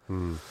York.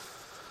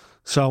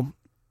 So,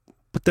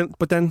 but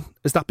then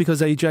is that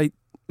because AJ?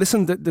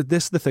 Listen,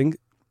 this the thing.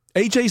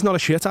 AJ's not a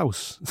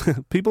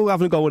shithouse. People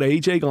having a go with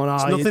AJ, going,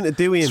 it's nothing to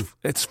do with him.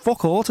 It's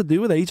fuck all to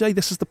do with AJ.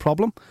 This is the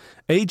problem.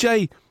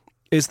 AJ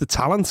is the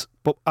talent,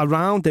 but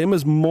around him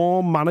is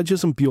more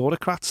managers and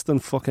bureaucrats than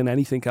fucking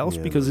anything else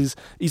because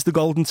he's the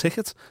golden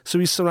ticket. So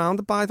he's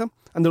surrounded by them,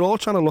 and they're all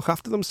trying to look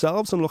after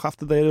themselves and look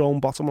after their own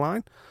bottom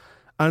line.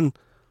 And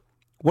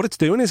what it's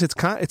doing is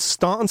it's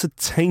starting to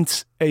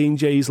taint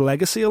AJ's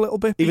legacy a little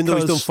bit. Even though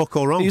he's done fuck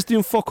all wrong. He's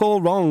doing fuck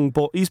all wrong,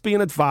 but he's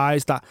being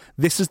advised that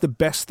this is the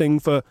best thing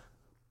for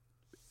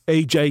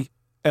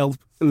AJL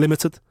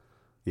Limited,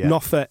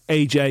 not for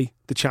AJ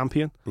the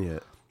champion. Yeah.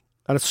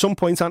 And at some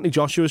point, Anthony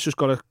Joshua's just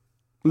got to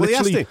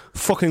literally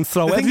fucking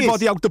throw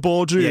everybody out the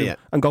boardroom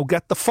and go,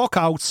 get the fuck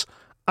out.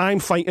 I'm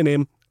fighting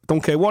him.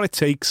 Don't care what it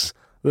takes.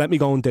 Let me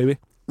go and do it.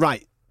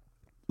 Right.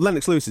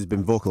 Lennox Lewis has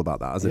been vocal about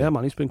that, hasn't he? Yeah,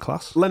 man, he's been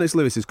class. Lennox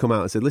Lewis has come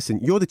out and said, listen,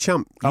 you're the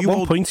champ. At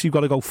one point, you've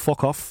got to go,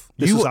 fuck off.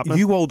 This is happening.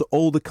 You hold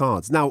all the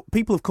cards. Now,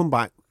 people have come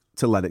back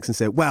to Lennox and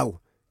said, well,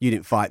 you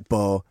didn't fight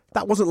Bo.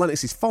 That wasn't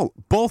Lennox's fault.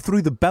 Bo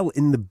threw the belt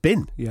in the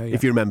bin,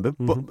 if you remember.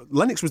 Mm-hmm. But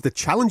Lennox was the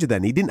challenger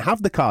then. He didn't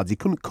have the cards. He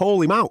couldn't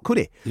call him out, could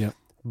he? Yeah.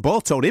 Bo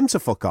told him to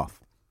fuck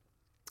off.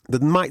 The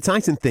Mike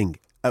Tyson thing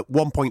at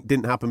one point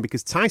didn't happen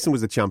because Tyson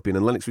was the champion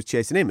and Lennox was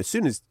chasing him. As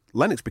soon as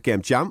Lennox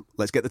became champ,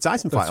 let's get the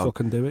Tyson fight on. Let's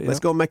fucking do it, Let's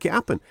go and make it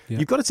happen. Yeah.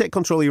 You've got to take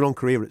control of your own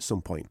career at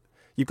some point.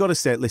 You've got to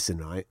say, listen,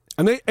 right?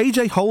 And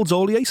AJ holds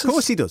all the aces. Of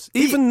course he does.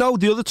 Even though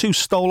the other two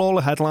stole all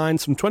the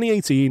headlines from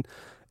 2018,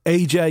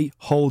 AJ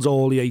holds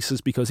all the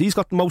aces because he's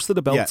got most of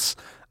the belts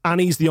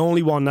and he's the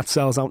only one that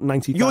sells out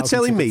 90,000 You're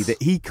telling tickets. me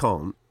that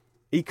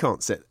he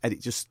can't say, Eddie,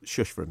 just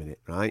shush for a minute,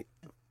 right?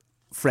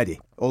 Freddie,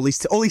 all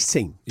his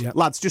team. Yeah.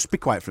 Lads, just be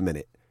quiet for a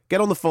minute. Get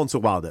on the phone to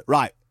Wilder.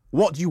 Right,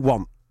 what do you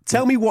want?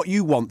 Tell me what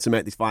you want to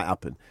make this fight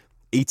happen.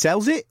 He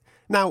tells it.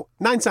 Now,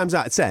 9 times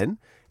out of 10,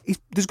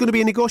 there's going to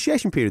be a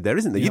negotiation period there,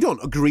 isn't there? Yep. You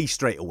don't agree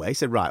straight away.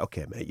 Say, right,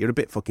 okay, mate, you're a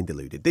bit fucking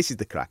deluded. This is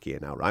the crack here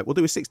now, right? We'll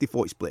do a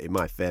 60-40 split in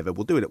my favour.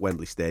 We'll do it at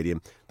Wembley Stadium.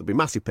 There'll be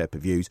massive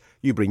pay-per-views.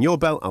 You bring your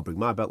belt, I'll bring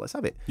my belt. Let's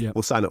have it. Yep.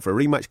 We'll sign up for a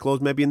rematch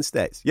clause maybe in the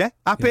States. Yeah?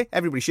 Happy? Yep.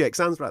 Everybody shakes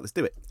hands. Right, let's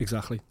do it.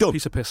 Exactly. Done.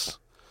 Piece of piss.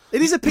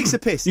 It is a piece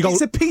of piss.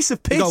 It's a piece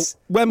of piss. You go,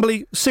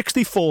 Wembley,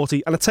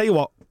 60-40, and I tell you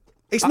what,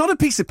 it's not a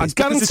piece of piss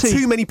because there's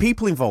too many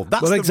people involved.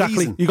 That's the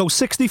reason. You go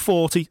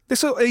 60-40.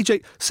 This is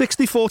AJ,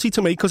 60-40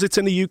 to me because it's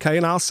in the UK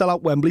and I'll sell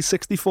out Wembley,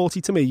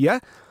 60-40 to me, yeah?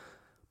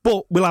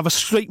 But we'll have a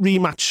straight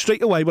rematch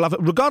straight away. We'll have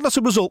regardless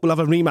of result, we'll have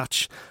a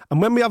rematch. And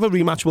when we have a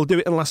rematch, we'll do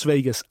it in Las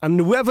Vegas. And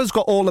whoever's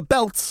got all the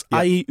belts,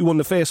 i.e. who won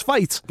the first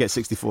fight, gets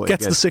 60-40.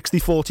 Gets the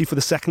 60-40 for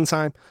the second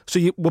time. So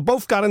we're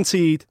both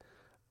guaranteed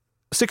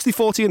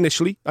 60-40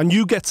 initially, and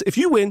if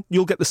you win,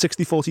 you'll get the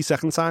 60-40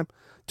 second time.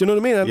 Do you know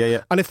what I mean?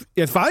 Yeah. And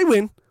if I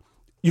win,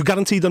 you're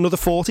guaranteed another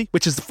 40,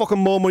 which is the fucking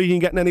more money you can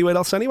get anywhere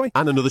else anyway.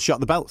 And another shot at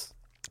the belts.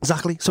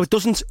 Exactly. So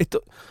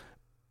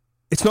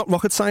it's not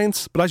rocket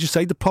science, but as you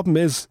say, the problem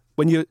is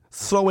when you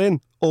throw in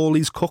all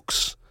these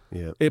cooks,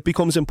 it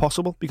becomes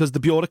impossible because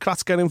the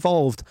bureaucrats get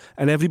involved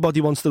and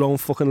everybody wants their own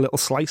fucking little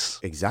slice.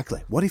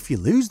 Exactly. What if you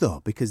lose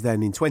though? Because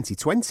then in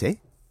 2020,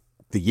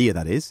 the year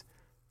that is,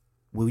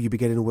 will you be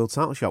getting a world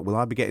title shot? Will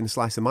I be getting a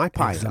slice of my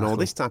pie and all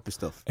this type of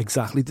stuff?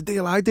 Exactly. The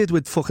deal I did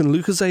with fucking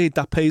Lucozade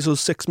that pays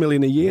us $6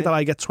 million a year that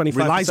I get 25%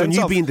 relies on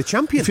you being the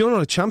champion. If you're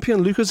not a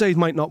champion, Lucozade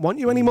might not want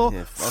you anymore.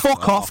 Yeah,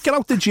 fuck off. Get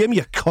out the gym,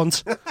 you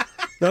cunt.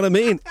 Know what I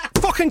mean?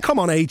 Fucking come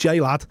on,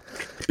 AJ, lad.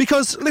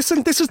 Because,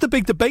 listen, this is the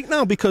big debate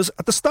now because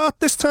at the start,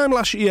 this time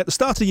last year, at the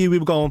start of the year, we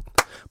were going,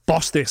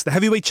 boss this. The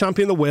heavyweight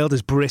champion of the world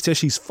is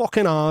British. He's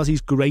fucking ours. He's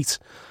great.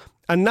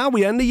 And now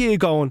we end the year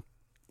going,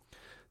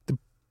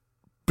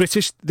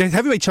 the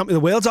heavyweight champion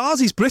of the world's ours.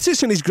 He's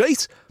British and he's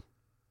great.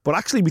 But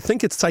actually, we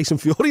think it's Tyson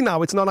Fury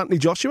now. It's not Anthony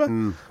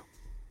Joshua.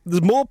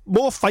 There's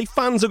more fight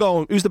fans are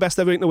going, who's the best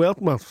heavyweight in the world?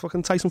 Well,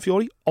 fucking Tyson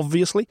Fury,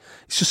 obviously.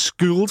 He's just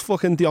schooled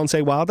fucking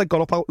Deontay Wilder,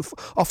 got up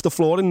off the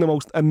floor in the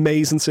most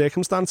amazing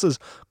circumstances,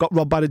 got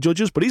robbed by the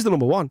judges, but he's the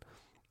number one.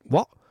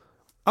 What?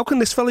 How can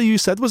this fella you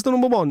said was the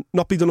number one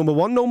not be the number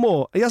one no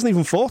more? He hasn't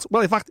even fought.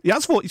 Well, in fact, he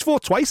has fought. He's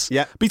fought twice.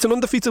 Yeah. Beat an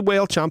undefeated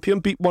world champion,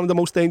 beat one of the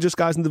most dangerous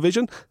guys in the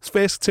division,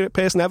 first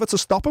person ever to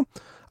stop him.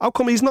 How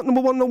come he's not number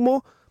one no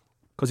more?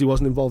 Because he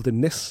wasn't involved in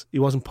this. He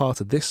wasn't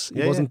part of this.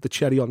 He wasn't the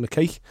cherry on the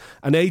cake.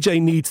 And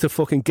AJ needs to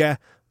fucking get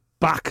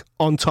back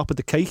on top of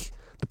the cake.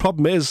 The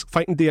problem is,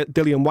 fighting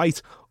Dillian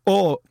White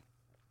or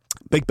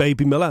Big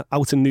Baby Miller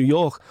out in New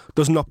York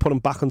does not put him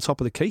back on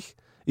top of the cake.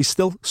 He's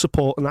still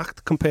supporting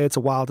act compared to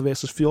Wilder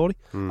versus Fury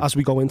as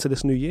we go into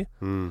this new year.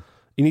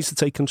 He needs to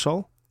take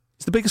control.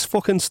 He's the biggest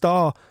fucking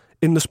star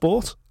in the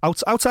sport.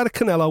 Outside of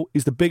Canelo,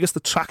 he's the biggest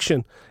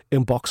attraction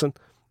in boxing.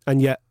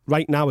 And yet,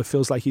 right now, it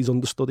feels like he's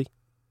understudy.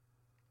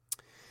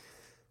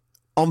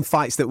 On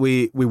fights that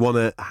we want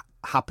to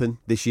happen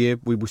this year,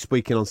 we were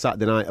speaking on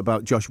Saturday night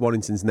about Josh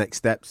Warrington's next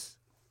steps.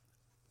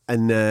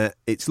 And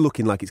it's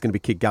looking like it's going to be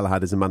Kid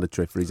Galahad as a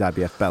mandatory for his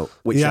IBF belt,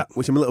 which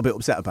I'm a little bit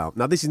upset about.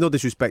 Now, this is no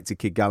disrespect to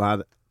Kid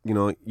Galahad. You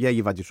know,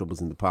 you've had your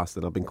troubles in the past,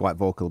 and I've been quite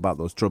vocal about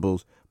those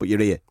troubles, but you're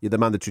here. You're the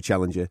mandatory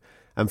challenger.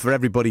 And for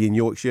everybody in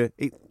Yorkshire,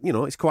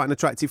 it's quite an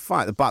attractive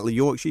fight. The Battle of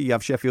Yorkshire, you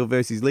have Sheffield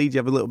versus Leeds, you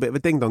have a little bit of a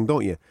ding-dong,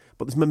 don't you?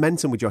 But there's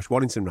momentum with Josh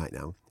Warrington right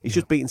now. He's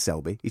just beaten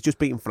Selby. He's just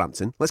beaten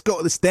Frampton. Let's go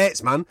to the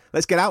States, man.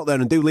 Let's get out there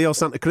and do Leo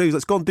Santa Cruz.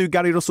 Let's go and do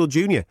Gary Russell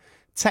Jr.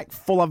 take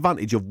full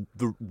advantage of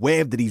the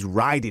wave that he's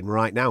riding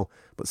right now.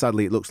 But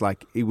sadly, it looks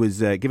like he was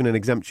given an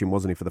exemption,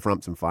 wasn't he, for the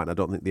Frampton fight? And I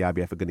don't think the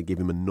IBF are going to give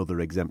him another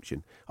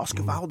exemption.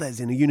 Oscar Valdez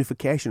in a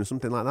unification or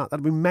something like that.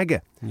 That'd be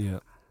mega. Yeah.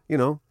 You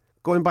know,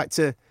 going back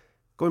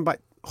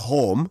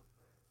home,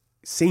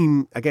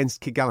 seem against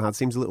Kid Galahad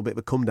seems a little bit of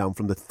a come down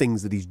from the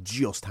things that he's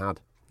just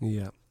had.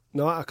 Yeah.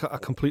 No, I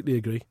completely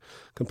agree.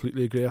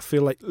 Completely agree. I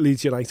feel like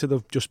Leeds United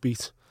have just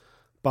beat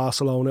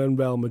Barcelona and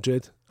Real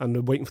Madrid and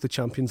they're waiting for the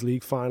Champions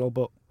League final,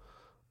 but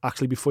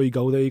actually before you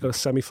go there, you got a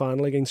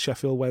semi-final against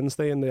Sheffield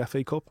Wednesday in the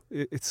FA Cup.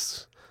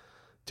 It's,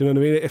 do you know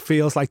what I mean? It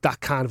feels like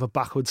that kind of a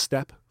backward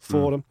step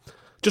for them.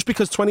 Just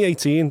because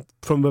 2018,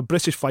 from a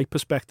British fight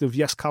perspective,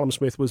 yes, Callum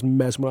Smith was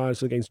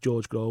mesmerised against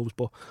George Groves,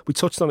 but we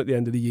touched on it at the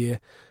end of the year.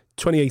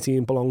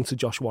 2018 belonged to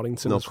Josh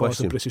Warrington as far as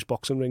the British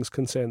boxing ring's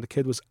concerned. The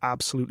kid was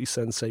absolutely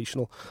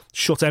sensational.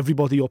 Shut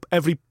everybody up,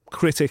 every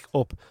critic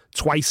up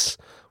twice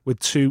with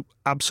 2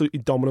 absolutely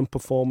dominant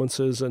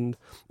performances, and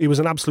he was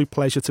an absolute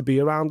pleasure to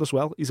be around as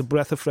well. He's a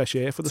breath of fresh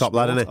air for the sport.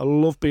 Lad, isn't he? I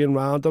love being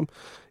around him.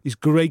 He's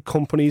great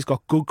company, he's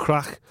got good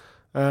crack,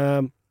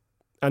 and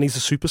he's a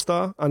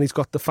superstar, and he's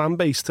got the fan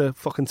base to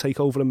fucking take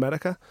over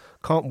America.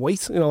 Can't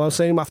wait. You know, I was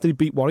saying after he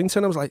beat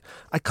Warrington, I was like,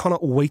 I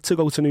cannot wait to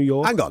go to New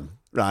York. Hang on.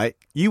 Right,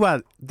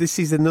 this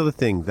is another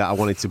thing that I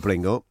wanted to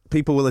bring up.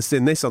 People will have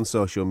seen this on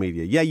social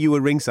media. Yeah, you were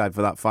ringside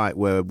for that fight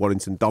where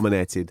Warrington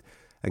dominated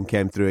and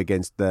came through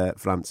against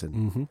Frampton.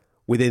 Mm-hmm.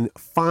 Within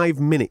 5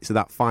 minutes of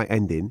that fight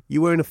ending, you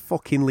were in a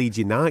fucking Leeds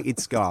United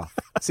scarf,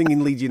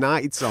 singing Leeds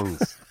United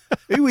songs.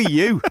 Who are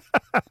you?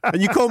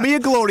 And you call me a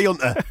glory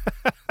hunter?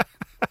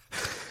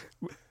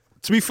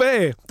 To be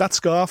fair, that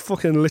scarf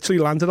fucking literally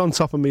landed on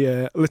top of me.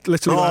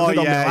 Literally landed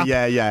on my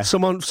lap. Yeah.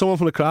 Someone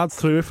from the crowd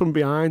threw it from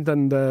behind,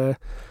 and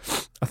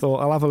I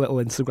thought I'll have a little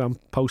Instagram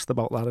post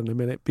about that in a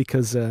minute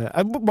because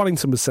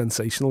Warrington was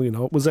sensational. You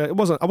know, I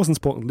wasn't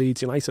supporting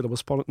Leeds United. I was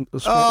supporting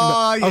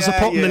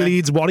the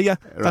Leeds Warrior.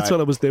 That's what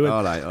I was doing.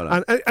 All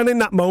right. And in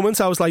that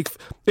moment, I was like,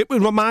 it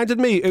reminded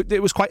me.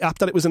 It was quite apt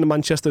that it was in the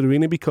Manchester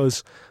Arena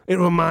because it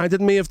reminded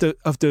me of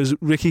those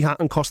Ricky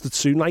Hatton Costa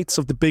 2 nights,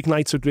 of the big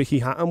nights with Ricky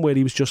Hatton, where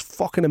he was just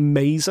fucking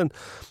amazing,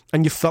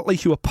 and you felt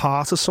like you were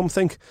part of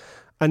something.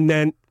 And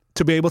then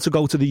to be able to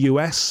go to the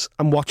US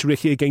and watch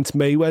Ricky against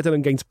Mayweather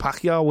and against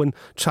Pacquiao and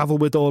travel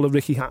with all the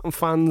Ricky Hatton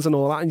fans and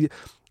all that, and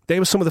they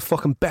were some of the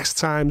fucking best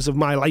times of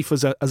my life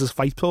as a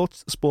fight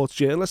sports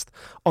journalist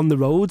on the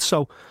road.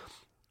 So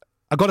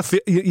I got to feel,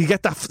 you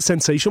get that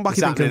sensation back.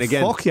 You're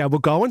thinking, fuck yeah, we're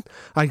going.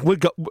 Like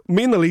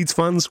me and the Leeds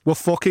fans, we're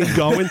fucking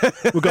going.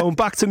 We're going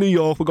back to New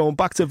York. We're going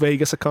back to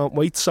Vegas. I can't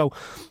wait. So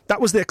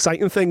that was the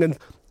exciting thing, and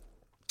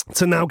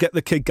to now get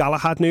the Kid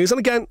Galahad news. And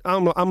again,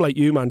 I'm like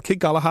you, man. Kid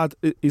Galahad,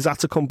 he's had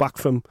to come back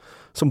from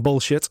some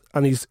bullshit,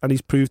 and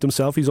he's proved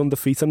himself. He's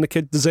undefeated, and the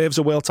kid deserves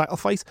a world title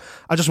fight.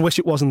 I just wish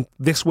it wasn't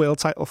this world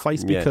title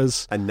fight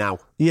because... And now.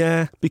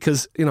 Yeah,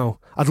 because, you know,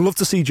 I'd love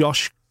to see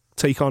Josh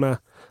take on a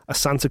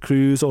Santa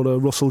Cruz or a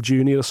Russell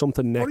Jr. or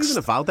something next. Or even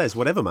a Valdez,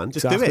 whatever, man.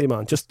 Just exactly, do it.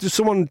 Man. Just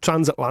someone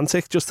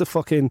transatlantic just to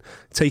fucking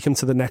take him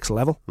to the next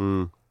level.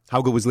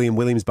 How good was Liam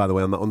Williams, by the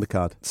way, on that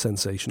undercard?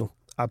 Sensational.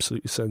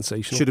 Absolutely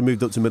sensational. Should have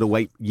moved up to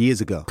middleweight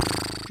years ago.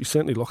 He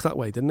certainly looked that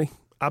way, didn't he?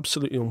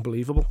 Absolutely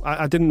unbelievable.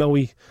 I didn't know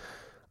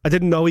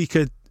he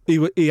could.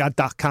 He had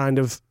that kind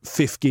of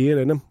fifth gear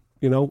in him.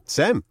 You know,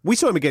 same. We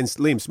saw him against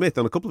Liam Smith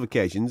on a couple of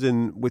occasions,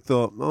 and we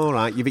thought, all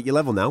right, you've hit your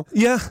level now.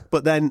 Yeah,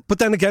 but then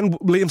again,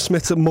 Liam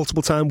Smith's a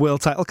multiple-time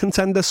world title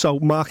contender, so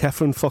Mark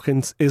Heffron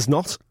fucking is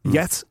not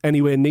yet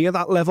anywhere near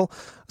that level.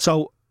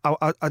 So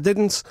I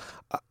didn't,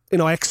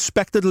 I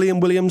expected Liam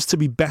Williams to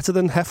be better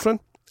than Heffron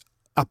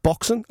at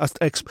boxing,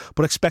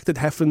 but expected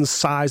Heffron's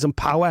size and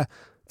power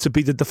to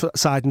be the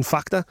deciding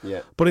factor.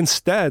 Yeah. But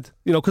instead,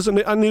 because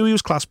I knew he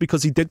was class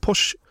because he did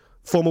push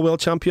former world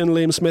champion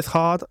Liam Smith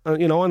hard,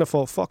 and I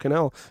thought, fucking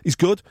hell, he's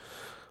good.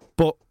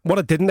 But what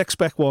I didn't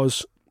expect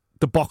was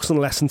the boxing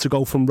lesson to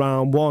go from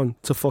round 1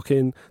 to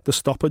fucking the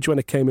stoppage when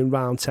it came in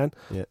round 10.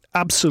 Yeah.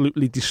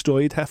 Absolutely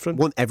destroyed Heffron.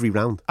 Won every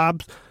round.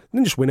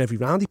 Didn't just win every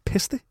round, he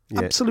pissed it.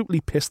 Yeah. Absolutely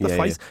pissed the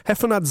fight. Yeah.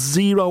 Heffron had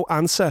zero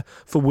answer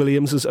for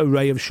Williams'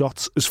 array of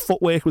shots. His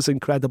footwork was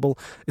incredible.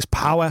 His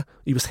power,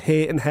 he was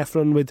hitting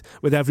Heffron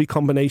with every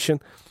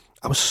combination.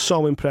 I was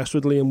so impressed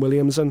with Liam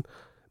Williams,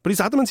 but he's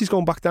adamant he's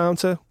going back down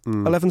to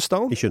 11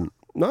 stone. He shouldn't.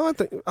 No, I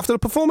think after a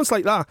performance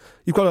like that,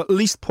 you've got to at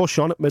least push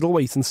on at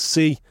middleweight and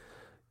see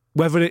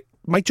whether it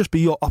might just be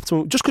your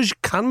optimum. Just because you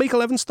can make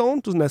 11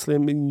 stone doesn't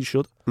necessarily mean you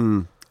should.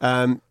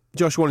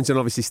 Josh Warrington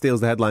obviously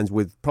steals the headlines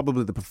with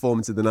probably the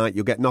performance of the night.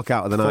 You'll get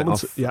knockout of the night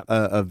off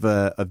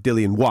of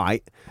Dillian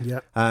White.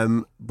 Yeah.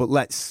 But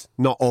let's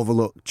not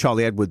overlook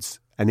Charlie Edwards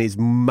and his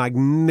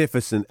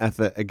magnificent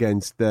effort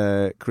against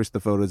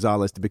Christopher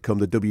Rosales to become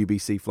the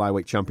WBC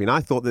flyweight champion. I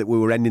thought that we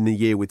were ending the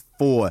year with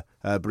 4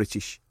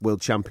 British world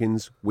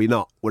champions. We're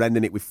not. We're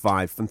ending it with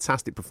 5.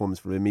 Fantastic performance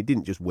from him. He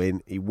didn't just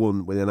win. He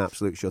won with an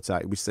absolute shutout.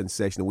 It was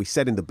sensational. We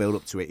said in the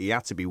build-up to it, he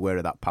had to be aware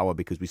of that power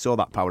because we saw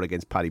that power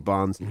against Paddy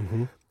Barnes.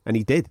 Mm-hmm. And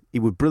he did. He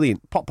was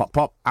brilliant. Pop, pop,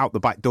 pop, out the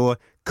back door.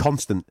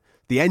 Constant.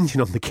 The engine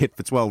on the kid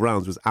for 12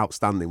 rounds was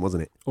outstanding,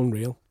 wasn't it?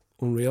 Unreal.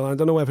 unreal. I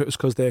don't know whether it was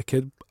because their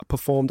kid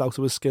performed out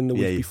of his skin the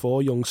week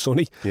before, young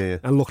Sonny,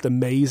 and looked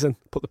amazing.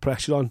 Put the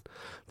pressure on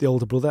the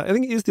older brother. I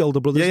think it is the older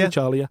brother, isn't it,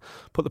 Charlie?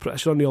 Put the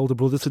pressure on the older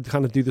brother to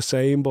kind of do the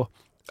same. But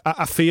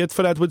I feared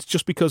for Edwards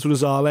just because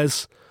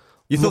Rosales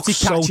looks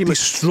so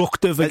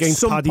destructive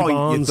against Paddy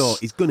Barnes. You thought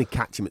he's going to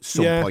catch him at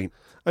some point.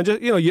 And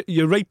just,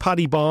 you rate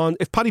Paddy Barnes.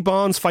 If Paddy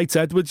Barnes fights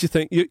Edwards, you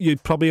think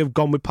you'd probably have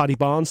gone with Paddy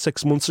Barnes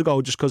 6 months ago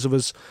just because of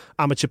his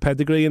amateur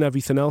pedigree and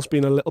everything else,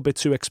 being a little bit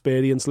too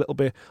experienced, a little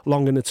bit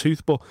long in the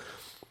tooth. But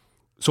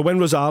so when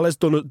Rosales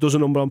does a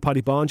number on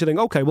Paddy Barnes, you think,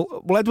 okay,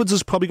 well Edwards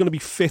is probably going to be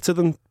fitter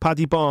than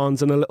Paddy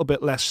Barnes and a little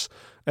bit less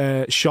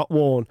shot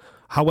worn.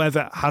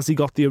 However, has he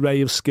got the array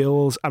of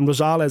skills? And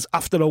Rosales,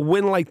 after a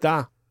win like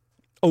that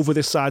over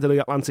this side of the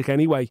Atlantic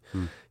anyway,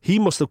 he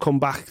must have come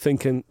back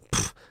thinking,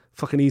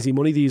 fucking easy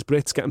money, these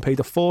Brits getting paid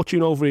a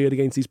fortune over here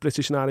against these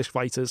British and Irish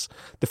fighters,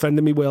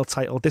 defending me world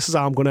title. This is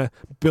how I'm going to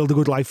build a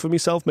good life for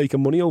myself,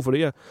 making money over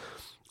here.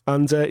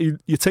 And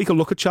you take a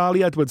look at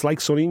Charlie Edwards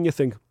like Sonny and you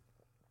think,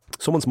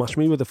 someone's matched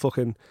me with a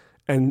fucking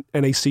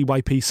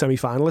NACYP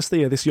semi-finalist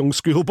here, this young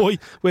schoolboy.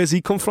 Where's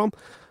he come from?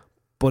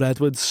 But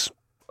Edwards,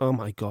 oh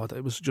my God,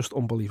 it was just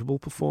unbelievable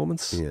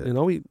performance. Yeah.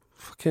 He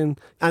fucking...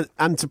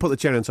 And to put the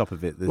cherry on top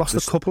of it... Lost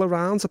a couple of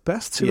rounds at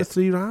best, 2 or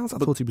 3 rounds. I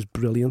thought he was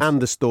brilliant.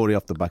 And the story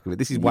off the back of it.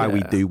 This is why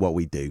we do what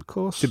we do. Of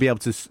course. To be able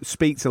to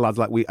speak to lads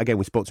like we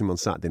spoke to him on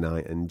Saturday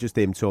night, and just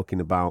him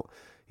talking about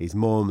his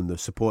mum and the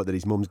support that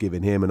his mum's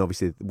giving him, and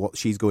obviously what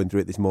she's going through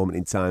at this moment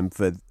in time,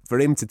 for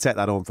him to take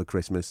that home for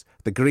Christmas,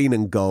 the green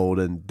and gold,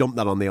 and dump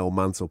that on the old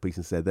mantelpiece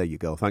and say, there you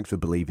go, thanks for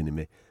believing in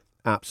me.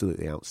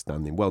 Absolutely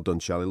outstanding. Well done,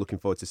 Charlie. Looking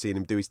forward to seeing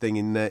him do his thing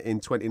in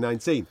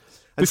 2019.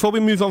 Before we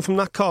move on from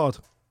that card,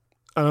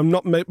 and I'm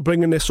not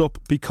bringing this up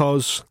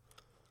because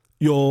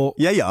you're...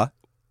 Yeah, you are.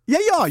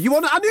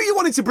 I knew you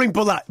wanted to bring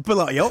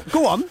Bellotti up.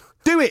 Go on,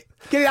 do it.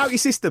 Get it out of your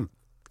system.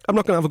 I'm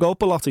not going to have a go at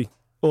Bellotti,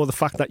 or the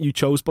fact that you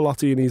chose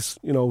Bellotti and he's,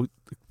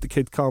 the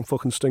kid can't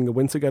fucking string a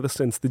win together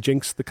since the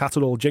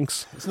Catterall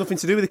jinx. It's nothing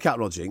to do with the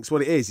Catterall jinx.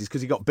 What it is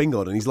because he got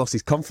bingoed and he's lost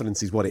his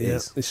confidence is what it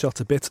is. He's shot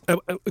a bit.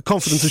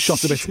 Confidence has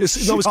shot a bit.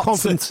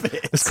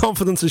 His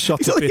confidence has shot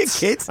a bit.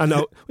 He's only a kid. I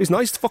know. He's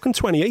nice, fucking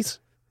 28.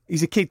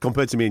 He's a kid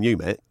compared to me and you,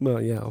 mate.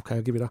 Well, yeah, okay,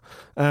 I'll give you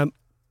that.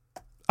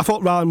 I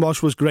thought Ryan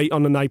Walsh was great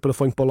on the night, but I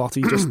think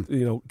Bellotti just,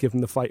 give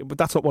him the fight. But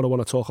that's not what I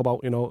want to talk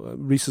about.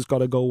 Reese has got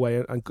to go away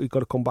and he's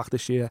got to come back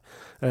this year.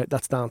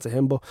 That's down to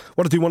him. But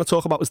what I do want to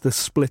talk about is the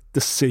split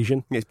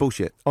decision. Yeah, it's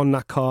bullshit. On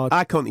that card.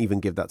 I can't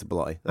even give that to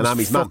Bellotti. And I'm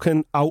his man. It's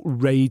fucking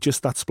outrageous,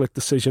 that split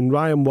decision.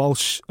 Ryan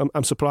Walsh,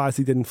 I'm surprised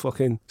he didn't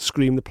fucking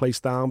scream the place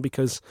down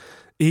because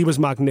he was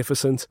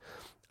magnificent.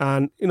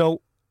 And,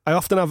 I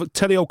often have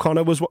Terry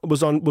O'Connor was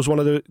one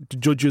of the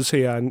judges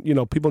here, and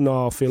people know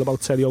how I feel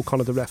about Terry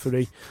O'Connor, the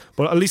referee.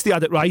 But at least he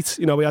had it right.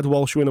 We had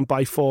Walsh winning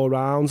by 4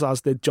 rounds,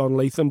 as did John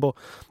Latham. But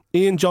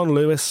Ian John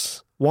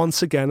Lewis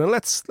once again, and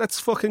let's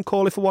fucking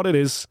call it for what it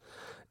is.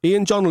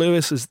 Ian John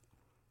Lewis is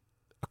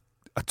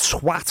a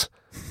twat.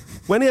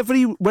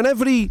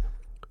 Whenever he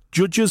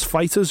judges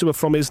fighters who are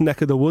from his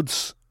neck of the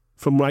woods,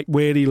 from right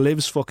where he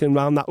lives, fucking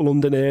around that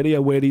London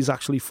area where he's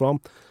actually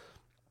from,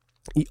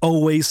 he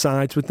always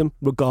sides with them,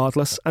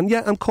 regardless. And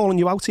yeah, I'm calling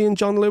you out, Ian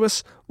John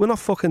Lewis. We're not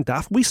fucking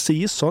daft. We see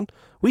you, son.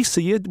 We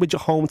see you with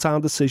your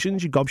hometown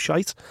decisions, you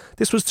gobshite.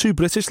 This was 2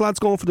 British lads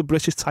going for the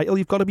British title.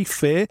 You've got to be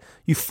fair.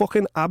 You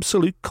fucking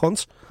absolute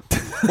cunt.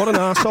 What an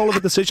arsehole of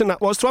a decision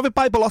that was. To have it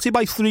by Bellotti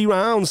by 3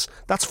 rounds,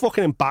 that's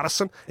fucking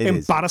embarrassing.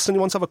 Embarrassing. He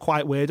wants to have a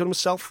quiet word on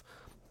himself.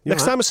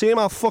 Next time I see him,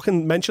 I'll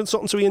fucking mention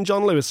something to Ian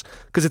John Lewis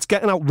because it's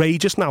getting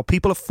outrageous now.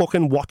 People are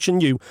fucking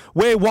watching you.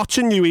 We're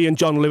watching you, Ian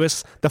John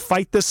Lewis. The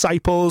fight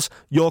disciples,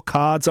 your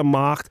cards are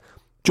marked.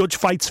 Judge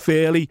fights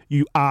fairly,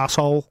 you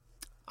arsehole.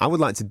 I would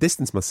like to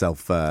distance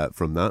myself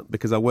from that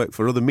because I work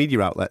for other media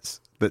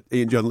outlets that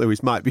Ian John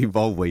Lewis might be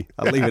involved with.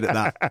 I'll leave it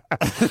at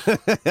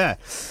that.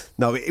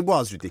 No, it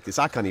was ridiculous.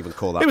 I can't even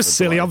call that. It was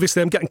silly.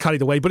 Obviously, I'm getting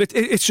carried away, but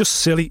it's just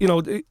silly.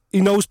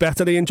 He knows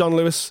better, Ian John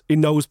Lewis. He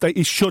knows that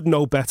he should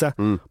know better.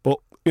 But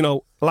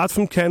lad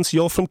from Kent,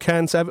 you're from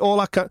Kent, all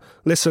that.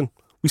 Listen,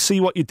 we see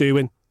what you're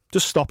doing.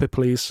 Just stop it,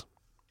 please.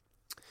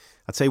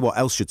 I'll tell you what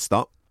else should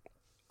stop.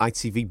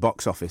 ITV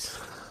box office.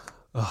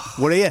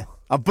 We're here.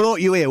 I've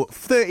brought you here.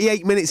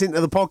 38 minutes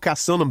into the podcast,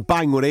 son, and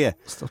bang, we're here.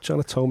 Stop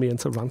trying to tow me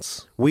into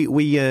rants.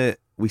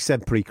 We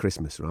said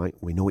pre-Christmas, right?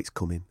 We know it's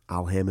coming.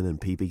 Al Heyman and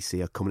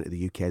PBC are coming to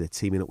the UK. They're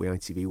teaming up with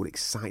ITV. We're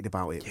excited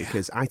about it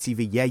because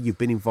ITV, you've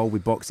been involved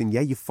with boxing.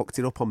 Yeah, you've fucked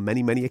it up on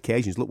many, many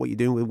occasions. Look what you're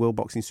doing with World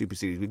Boxing Super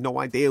Series. We've no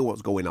idea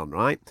what's going on,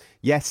 right?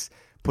 Yes,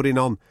 putting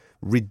on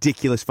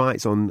ridiculous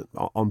fights on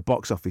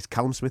box office.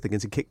 Callum Smith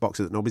against a kickboxer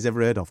that nobody's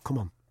ever heard of. Come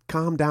on,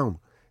 calm down,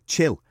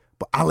 chill.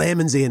 But Al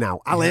Heyman's here now.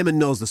 Al Heyman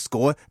knows the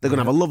score. They're going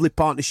to have a lovely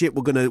partnership.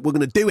 We're going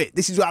to do it.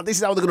 This is how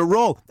they're going to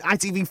roll.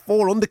 ITV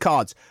 4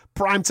 undercards.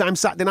 Primetime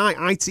Saturday night.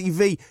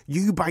 ITV.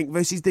 Eubank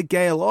versus De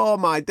Gale. Oh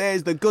my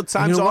days. The good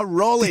times are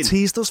rolling. They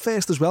teased us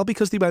first as well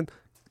because they went,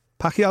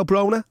 Pacquiao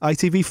Broner,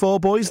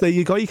 ITV4 boys, there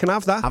you go, you can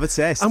have that. Have a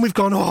taste. And we've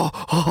gone,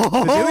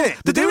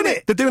 They're doing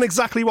it. They're doing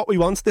exactly what we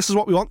want. This is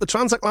what we want. The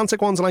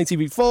transatlantic ones on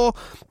ITV4,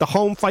 the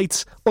home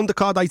fights,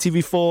 undercard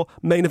ITV4,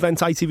 main event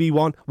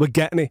ITV1, we're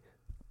getting it.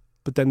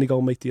 But then they go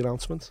and make the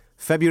announcement.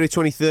 February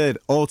 23rd,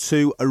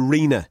 O2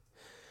 Arena.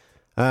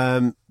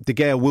 De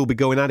Gea will be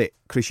going at it.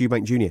 Chris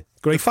Eubank Jr.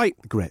 Great fight.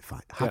 Great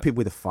fight. Happy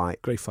with the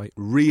fight. Great fight.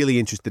 Really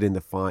interested in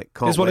the fight.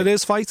 Can't Is what wait. it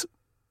is, fight,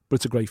 but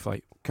it's a great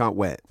fight. Can't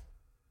wait.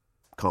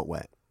 Can't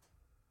wait.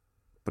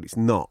 But it's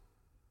not.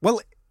 Well,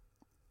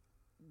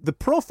 the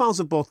profiles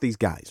of both these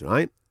guys,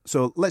 right?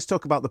 So let's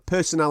talk about the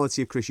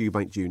personality of Chris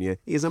Eubank Jr.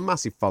 He has a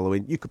massive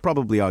following. You could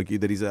probably argue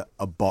that he's a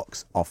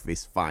box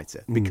office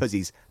fighter because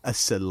he's a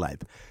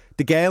celeb.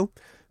 De Gea,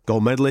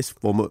 gold medalist,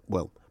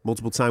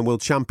 multiple-time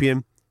world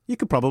champion. You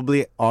could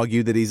probably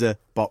argue that he's a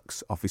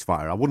box office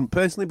fighter. I wouldn't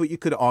personally, but you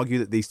could argue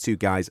that these two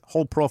guys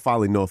hold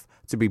profile enough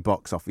to be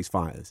box office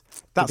fighters.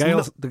 De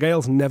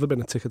Gea's never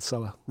been a ticket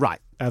seller. Right.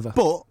 Ever.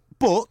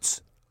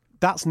 But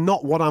that's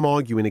not what I'm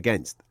arguing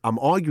against. I'm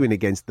arguing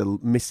against the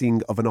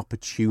missing of an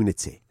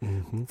opportunity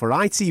for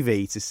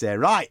ITV to say,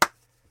 right,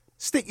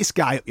 stick your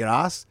Sky up your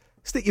ass,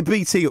 stick your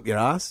BT up your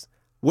ass.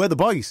 We're the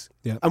boys.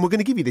 Yeah. And we're going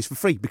to give you this for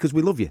free because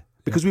we love you.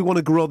 Because we want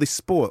to grow this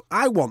sport.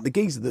 I want the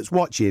geezer that's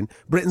watching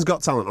Britain's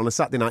Got Talent on a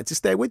Saturday night to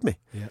stay with me.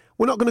 Yeah.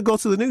 We're not going to go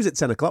to the news at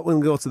 10 o'clock. We're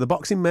going to go to the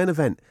boxing main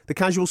event. The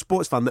casual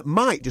sports fan that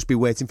might just be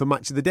waiting for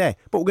Match of the Day.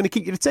 But we're going to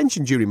keep your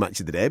attention during Match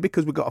of the Day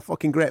because we've got a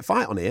fucking great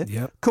fight on here.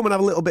 Yeah. Come and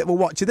have a little bit of a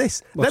watch of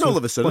this. Then all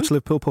of a sudden... Watch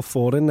Liverpool put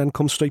 4 in, then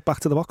come straight back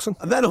to the boxing.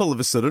 And then all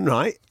of a sudden,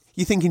 right,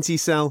 you're thinking to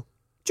yourself,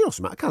 do you know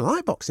something? I kind of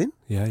like boxing.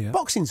 Yeah.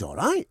 Boxing's all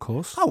right. Of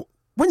course. Oh,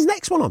 when's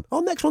next one on? Oh,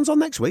 next one's on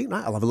next week.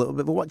 Right, I'll have a little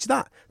bit of a watch of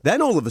that.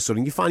 Then all of a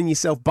sudden you're finding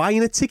yourself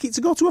buying a ticket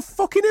to go to a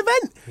fucking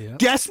event. Yeah.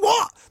 Guess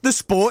what? The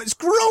sport's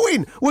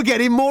growing. We're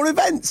getting more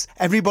events.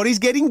 Everybody's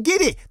getting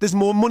giddy. There's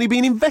more money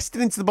being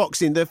invested into the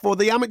boxing. Therefore,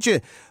 the amateur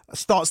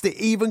starts to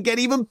even get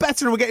even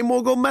better and we're getting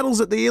more gold medals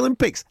at the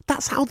Olympics.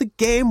 That's how the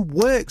game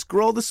works.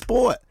 Grow the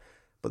sport.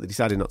 But they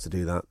decided not to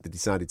do that. They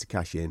decided to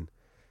cash in.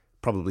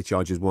 Probably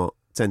charges,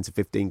 10 to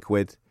 15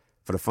 quid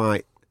for a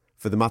fight.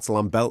 For the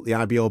Matalan belt, the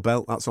IBO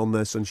belt, that's on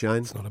there,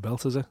 sunshine. It's not a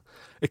belt, is it?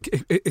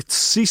 It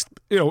ceased,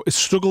 it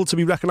struggled to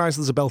be recognised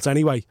as a belt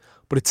anyway,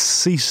 but it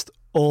ceased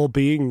all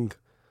being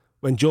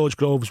when George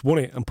Groves won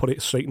it and put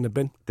it straight in the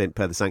bin. Didn't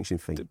pay the sanction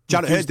fee.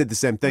 Janet Hurd did the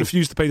same thing.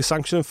 Refused to pay the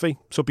sanction fee,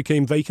 so it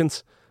became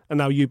vacant, and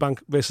now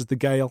Eubank versus De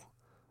Gea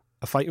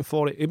are fighting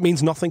for it. It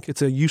means nothing.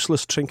 It's a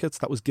useless trinket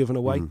that was given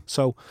away.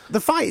 So the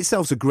fight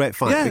itself's a great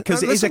fight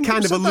because it is a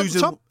kind of a loser.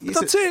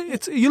 That's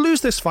it. You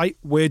lose this fight,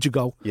 where'd you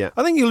go? Yeah.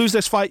 I think you lose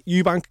this fight,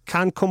 Eubank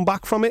can come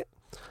back from it,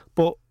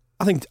 but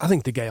I think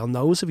De Gea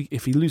knows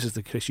if he loses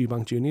to Chris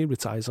Eubank Jr., he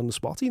retires on the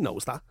spot. He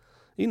knows that.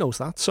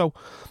 So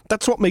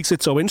that's what makes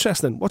it so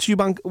interesting. What's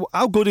Eubank?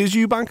 How good is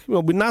Eubank?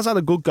 Well, Naz had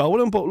a good go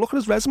at him, but look at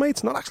his resume.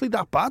 It's not actually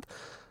that bad.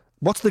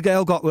 What's De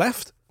Gea got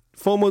left?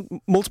 Former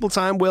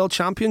multiple-time world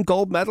champion,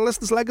 gold medalist.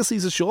 His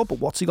legacies are short, but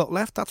what's he got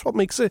left? That's what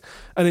makes it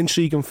an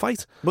intriguing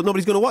fight. But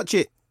nobody's going to watch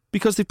it.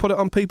 Because they put it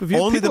on pay-per-view.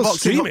 Only people the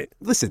boxing stream it.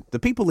 Listen, the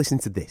people listen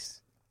to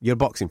this. You're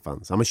boxing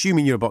fans. I'm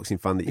assuming you're a boxing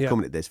fan that you're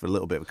coming at this for a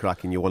little bit of a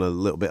crack and you want a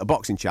little bit of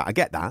boxing chat. I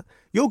get that.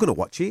 You're going to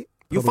watch it.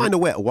 You'll find a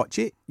way to watch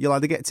it. You'll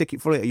either get a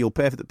ticket for it or you'll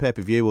pay for the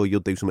pay-per-view or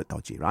you'll do something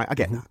dodgy, right? I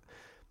get that.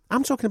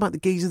 I'm talking about the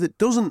geezer that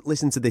doesn't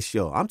listen to this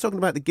show. I'm talking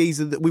about the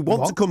geezer that we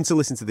want to come to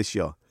listen to this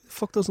show. The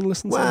fuck doesn't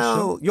listen to this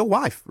show? Well, your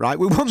wife, right?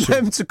 We want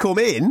them to come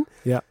in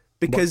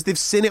because they've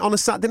seen it on a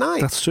Saturday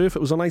night. That's true. If it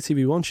was on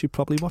ITV1, she'd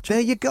probably watch it.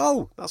 There you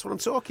go. That's what I'm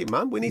talking,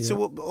 man. We need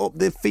to up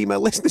the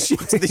female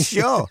listenership to this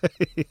show.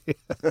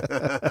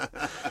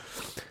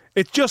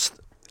 It's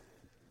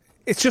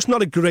just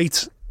not a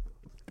great...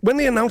 When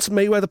they announced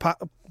Mayweather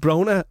Pac-Man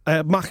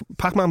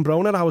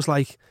Broner, I was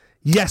like,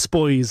 yes,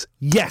 boys,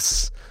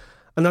 yes.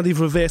 And now they've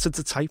reversed it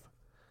to type.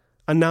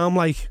 And now I'm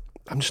like,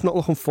 I'm just not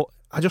looking for...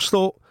 I just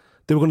thought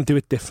they were going to do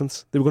it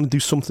different. They were going to do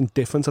something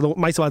different. I thought it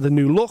might have had a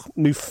new look,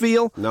 new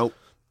feel. No.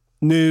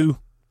 New...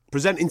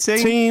 Presenting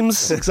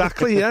teams.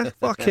 Exactly, yeah.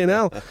 Fucking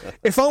hell.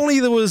 If only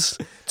there was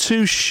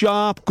 2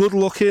 sharp,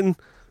 good-looking...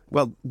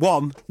 Well,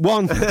 one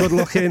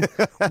good-looking,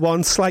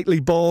 one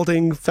slightly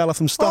balding fella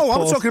from Stockport.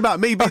 Oh, I'm talking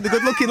about me being the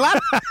good-looking lad.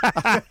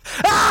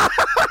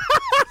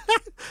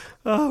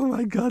 Oh,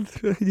 my God.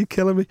 You're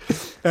killing me.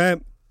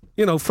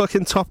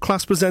 Fucking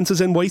top-class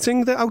presenters in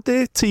waiting out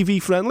there,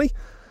 TV-friendly.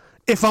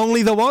 If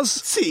only there was.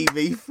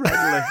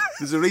 TV-friendly.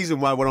 There's a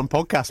reason why we're on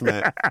podcast,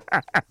 mate.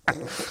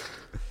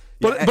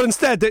 But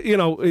instead,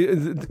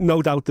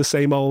 no doubt the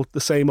same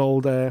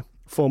old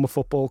former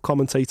football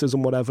commentators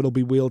and whatever will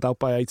be wheeled out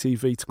by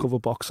ITV to cover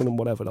boxing and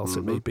whatever else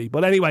it may be.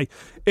 But anyway,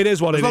 it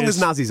is what it is. As long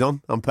as Naz is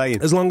on, I'm paying.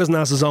 As long as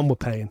Naz is on, we're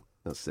paying.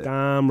 That's it.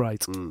 Damn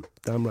right.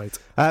 Damn right.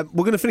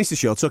 We're going to finish the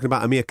show talking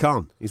about Amir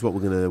Khan, is what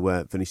we're going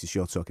to finish the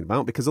show talking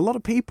about, because a lot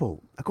of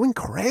people are going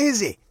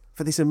crazy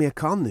for this Amir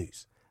Khan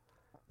news.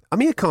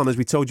 Amir Khan, as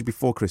we told you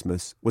before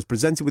Christmas, was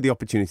presented with the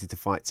opportunity to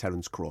fight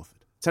Terence Crawford.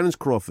 Terence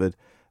Crawford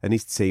and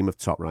his team of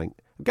Top Rank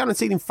have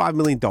guaranteed him $5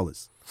 million,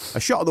 a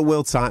shot at the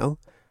world title,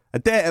 a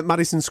date at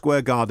Madison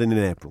Square Garden in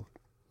April.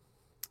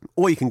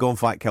 or you can go and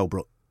fight Kell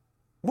Brook.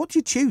 What do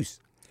you choose?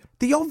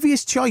 The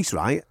obvious choice,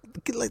 right?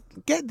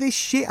 Get this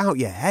shit out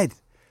your head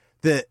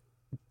that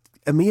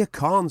Amir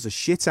Khan's a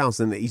shithouse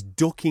and that he's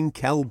ducking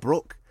Kell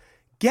Brook.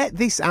 Get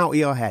this out of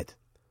your head.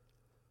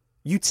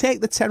 You take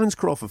the Terence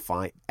Crawford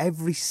fight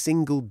every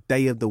single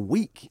day of the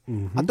week.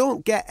 Mm-hmm. I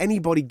don't get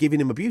anybody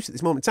giving him abuse at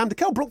this moment in time. The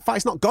Kell Brook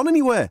fight's not gone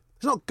anywhere.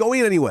 It's not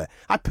going anywhere.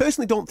 I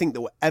personally don't think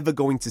that we're ever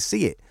going to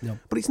see it. No.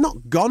 But it's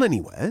not gone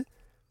anywhere.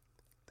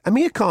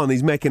 Amir Khan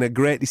is making a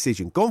great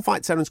decision. Go and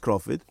fight Terence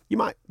Crawford. You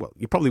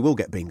probably will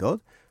get bingoed,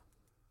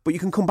 but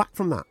you can come back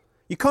from that.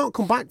 You can't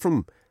come back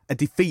from a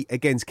defeat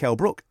against Kell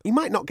Brook. He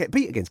might not get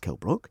beat against Kell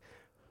Brook,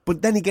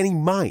 but then again he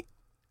might.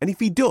 And if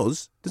he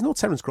does, there's no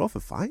Terence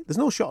Crawford fight. There's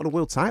no shot at a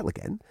world title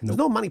again. Nope. There's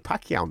no Manny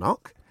Pacquiao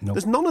knock. Nope.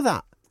 There's none of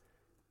that.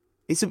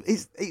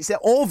 It's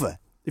over.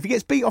 If he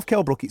gets beat off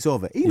Kell Brook, it's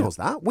over. He knows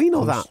that. We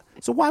know that.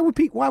 So why would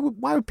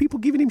people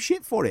giving him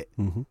shit for it?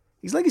 Mm-hmm.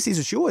 His legacy is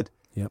assured.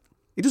 Yep.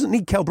 He doesn't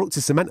need Kell Brook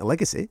to cement a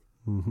legacy.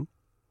 Mm-hmm.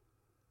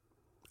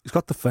 He's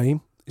got the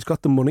fame. He's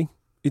got the money.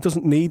 He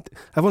doesn't need.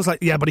 Everyone's like,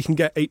 yeah, but he can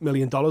get $8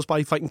 million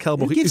by fighting Kell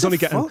Brook. He's only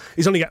getting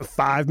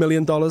 $5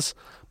 million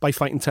by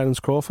fighting Terence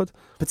Crawford.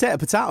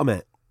 Potato,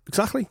 mate.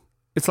 Exactly.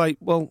 It's like,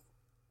 well,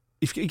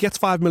 if he gets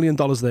 $5 million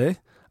there,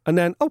 and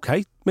then,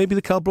 okay, maybe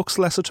the Kell Brook's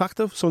less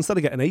attractive, so instead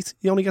of getting 8,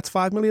 he only gets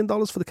 $5 million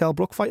for the Kell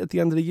Brook fight at the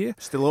end of the year.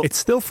 Still up. It's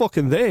still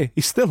fucking there.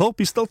 He's still up.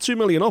 He's still $2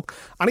 million up.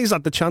 And he's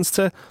had the chance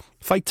to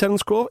fight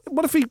Terence Crawford.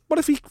 What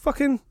if he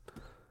fucking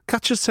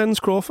catches Terence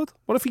Crawford?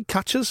 What if he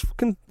catches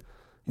fucking...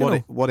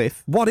 What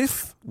if?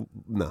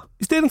 No.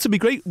 He's daring to be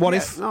great. What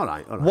if? All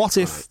right. What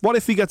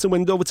if he gets a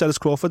win over Terence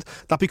Crawford?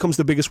 That becomes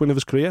the biggest win of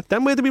his career.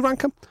 Then where do we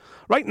rank him?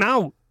 Right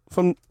now,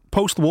 from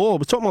post-war,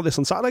 we're talking about this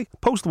on Saturday,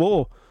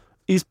 post-war,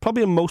 he's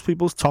probably in most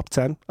people's top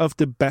 10 of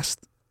the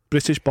best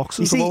British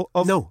boxers of all.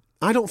 No,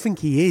 I don't think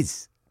he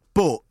is,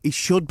 but he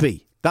should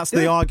be. That's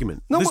the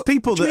argument. No, there's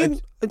people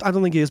that... I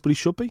don't think he is, but he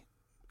should be.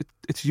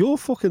 It's your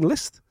fucking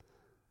list.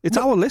 It's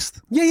our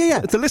list.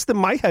 Yeah. It's a list in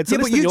my head. It's a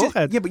list in your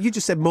head. Yeah, but you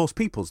just said most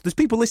people's. There's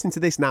people listening to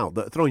this now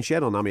that are throwing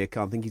shit on Amir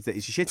Khan, thinking that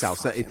he's a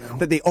shithouse,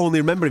 that they only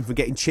remember him for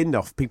getting chinned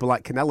off people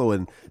like Canelo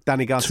and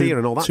Danny Garcia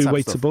and all that type of stuff. 2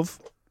 weights above.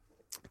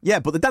 Yeah,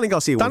 but the Danny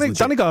Garcia one.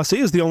 Danny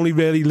Garcia is the only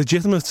really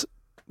legitimate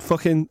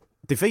fucking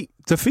defeat,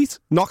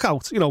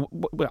 knockout. You know,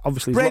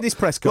 obviously Breeders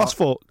Prescott lost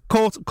for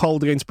caught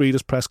cold against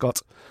Breeders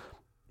Prescott,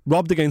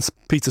 robbed against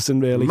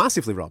Peterson. Really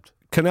massively robbed.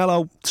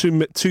 Canelo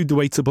 2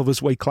 weights above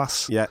his weight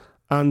class. Yeah.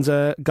 And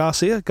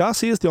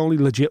Garcia's the only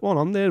legit one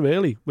on there,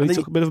 really. When he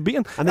took a bit of a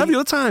beating. And every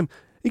other time,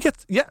 he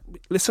gets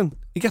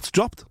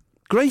dropped.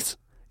 Great.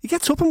 He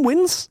gets up and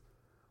wins.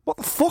 What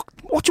the fuck?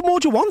 What more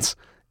do you want?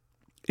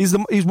 He's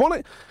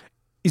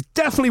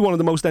definitely one of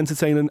the most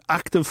entertaining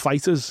active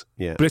fighters,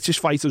 British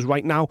fighters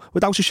right now,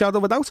 without a shadow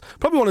of a doubt.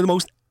 Probably one of the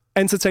most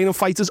entertaining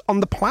fighters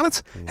on the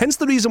planet. Hence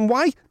the reason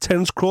why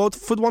Terence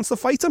Crawford wants to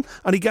fight him,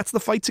 and he gets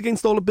the fights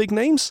against all the big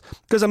names,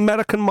 because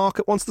American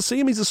market wants to see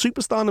him. He's a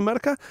superstar in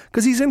America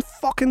because he's in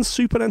fucking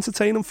super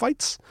entertaining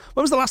fights.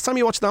 When was the last time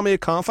you watched an Amir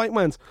Khan fight?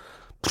 Went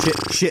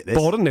shit this.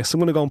 Bored on this. I'm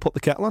going to go and put the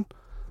kettle on.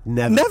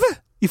 Never.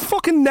 You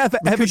fucking never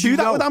ever do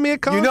that with Amir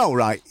Khan. You know,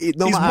 right? He's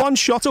one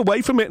shot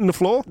away from hitting the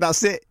floor.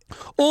 That's it.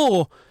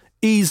 Or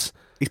he's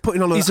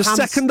putting on. He's a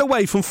second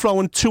away from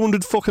throwing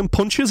 200 fucking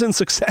punches in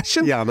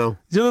succession. Yeah, I know.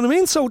 Do you know what I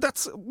mean? So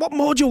that's what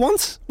more do you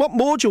want? What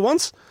more do you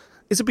want?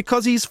 Is it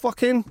because he's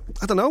fucking,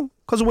 I don't know,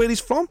 because of where he's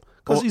from?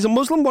 Because he's a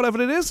Muslim,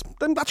 whatever it is?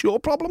 Then that's your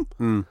problem.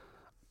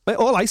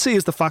 All I see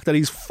is the fact that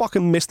he's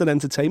fucking missed an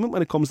entertainment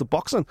when it comes to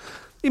boxing.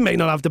 He may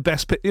not have the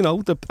best,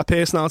 a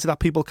personality that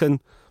people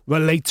can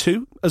relate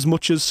to as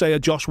much as, say, a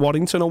Josh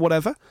Warrington or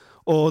whatever,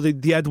 or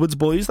the Edwards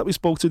boys that we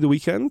spoke to the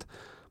weekend.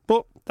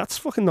 But that's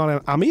fucking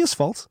not Amir's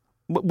fault.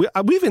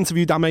 We've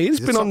interviewed Amir. He's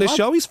been on this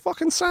show. He's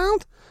fucking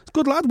sound. He's a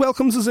good lad.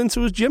 Welcomes us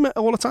into his gym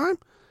all the time.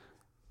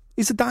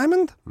 He's a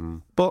diamond.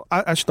 But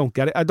I just don't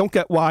get it. I don't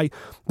get why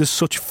there's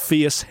such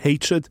fierce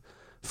hatred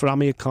for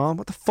Amir Khan.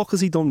 What the fuck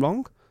has he done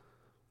wrong?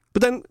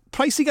 But then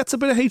Pricey gets a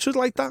bit of hatred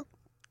like that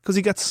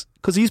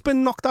because he's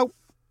been knocked out.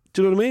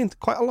 Do you know what I mean?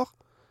 Quite a lot.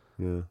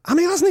 Yeah.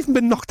 Amir hasn't even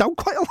been knocked out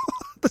quite a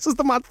lot. This is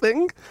the mad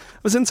thing.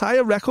 His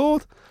entire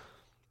record,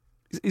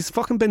 he's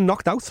fucking been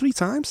knocked out 3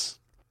 times.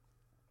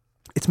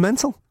 It's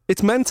mental.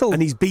 It's mental.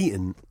 And he's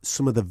beaten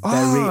some of the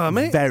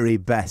very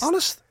best.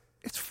 Honest,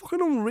 it's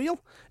fucking unreal.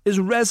 His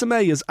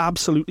resume is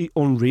absolutely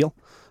unreal.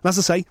 And as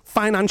I say,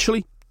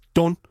 financially,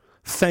 done.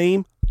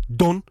 Fame,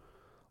 done.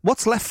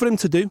 What's left for him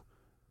to do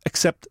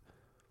except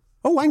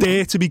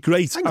dare to be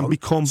great and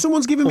become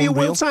Someone's giving me a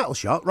unreal. world title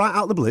shot right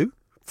out of the blue.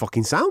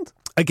 Fucking sound.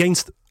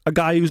 Against a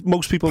guy who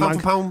most people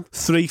rank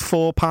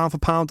 3-4 pound for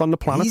pound on the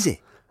planet.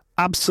 Easy.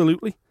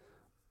 Absolutely.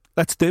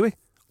 Let's do it.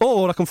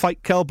 Or I can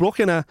fight Kell Brook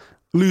in a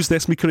lose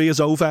this, my career's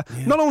over.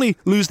 Yeah. Not only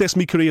lose this,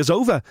 my career's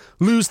over.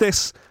 Lose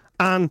this,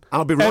 and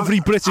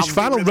every British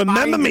fan will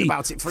remember me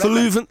for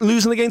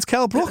losing against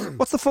Kell Brook.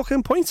 What's the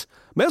fucking point?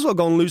 May as well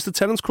go and lose to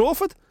Terence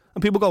Crawford.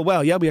 And people go,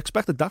 well, yeah, we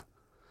expected that.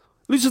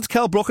 Losing to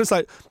Kell Brook, it's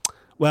like,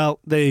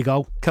 Well, there you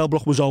go. Kell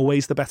Brook was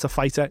always the better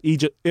fighter.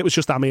 It was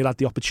just Amir had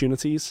the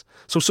opportunities.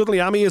 So suddenly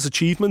Amir's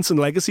achievements and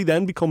legacy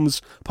then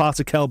becomes part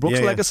of Kell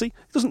Brook's legacy.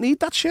 He doesn't need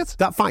that shit.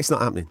 That fight's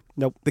not happening.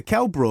 Nope. The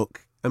Kell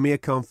Brook Amir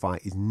Khan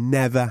fight is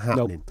never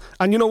happening. Nope.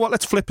 And you know what?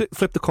 Let's flip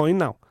the coin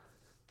now.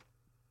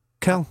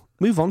 Kell,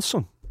 move on,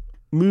 son.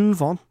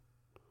 Move on.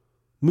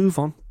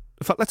 In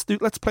fact,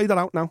 let's play that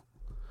out now.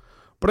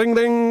 Ring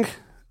ring.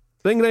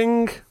 Ring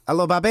ring.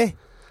 Hello, baby.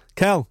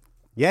 Kell.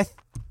 Yes?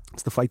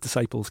 It's the Fight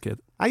Disciples, kid.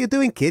 How you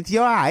doing, kid? You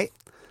alright?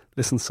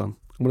 Listen, son.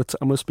 I'm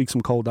gonna speak some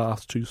cold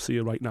ass truth to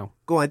you right now.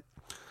 Go on.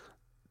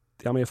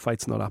 The Amir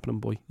fight's not happening,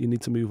 boy. You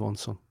need to move on,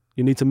 son.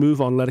 You need to move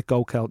on. Let it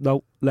go, Kell.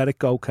 No, let it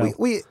go, Kell.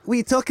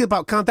 We talking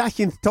about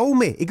Kardashian told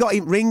me. He got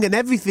him ring and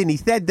everything. He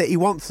said that he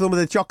wants some of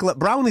the chocolate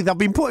brownies. I've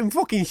been putting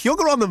fucking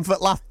sugar on them for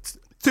the last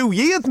 2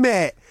 years,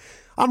 mate.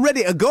 I'm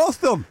ready to go,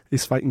 son.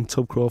 He's fighting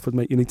Tub Crawford,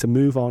 mate. You need to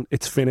move on.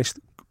 It's finished.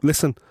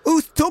 Listen.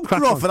 Who's Tub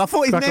Crawford? On. I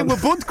thought his name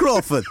was Bud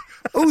Crawford.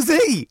 Who's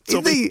he?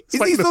 Is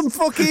he some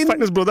fucking... He's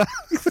fighting his brother.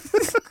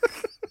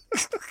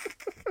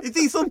 Is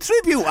he some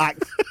tribute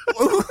act?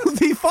 Who's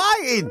he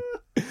fighting?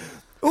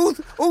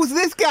 Who's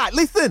this guy?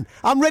 Listen,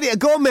 I'm ready to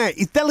go, mate.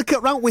 He's delicate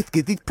round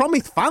whiskies. He's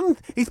promised fans.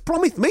 He's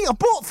promised me. I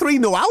bought 3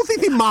 new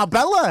houses in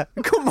Marbella.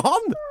 Come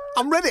on.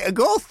 I'm ready to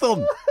go,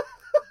 son.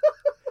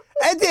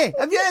 Eddie,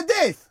 have you heard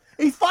this?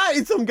 He's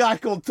fighting some guy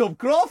called Tub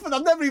Crawford.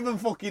 I've never even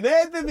fucking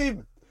heard of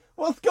him.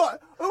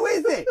 Who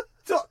is it?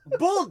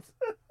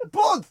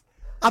 Bud.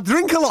 I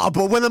drink a lot of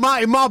Bud when I'm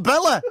out in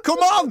Marbella. Come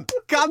on.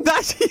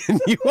 Kardashian,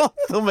 you want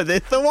some of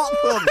this? I want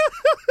some.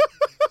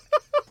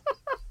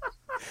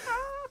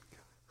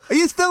 Are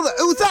you still there?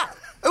 Who's that?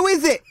 Who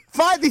is it?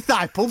 Fight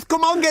Disciples.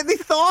 Come on, get this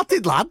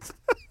sorted, lads.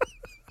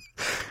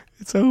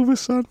 It's over,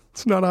 son.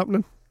 It's not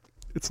happening.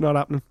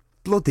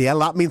 Bloody hell,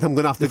 that means I'm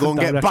going to have to go and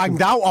get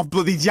banged out off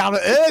bloody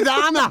Jarrett Hurd,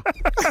 aren't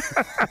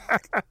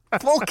I?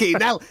 Fucking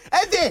hell.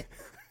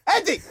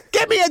 Eddie,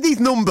 get me Eddie's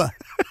number.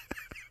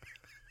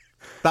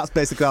 That's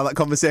basically how that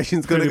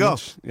conversation's going to go.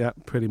 Yeah,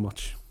 pretty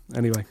much.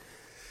 Anyway.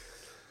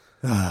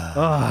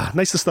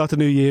 Nice to start the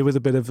new year with a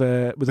bit of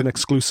with an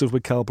exclusive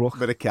with Kell Brook.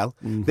 Bit of Kell.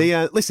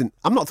 Listen,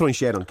 I'm not throwing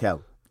shade on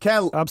Kell.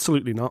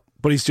 Absolutely not.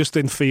 But he's just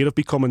in fear of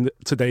becoming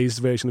today's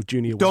version of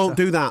Junior Witter. Don't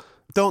do that.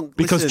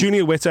 Because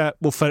Junior Witter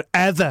will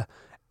forever,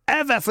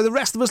 for the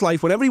rest of his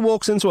life, whenever he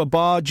walks into a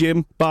bar,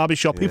 gym,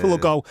 barbershop, people will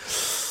go,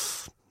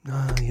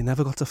 you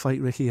never got to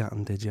fight Ricky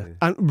Hatton, did you? Yeah.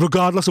 And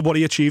regardless of what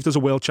he achieved as a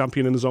world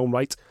champion in his own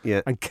right,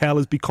 and Kell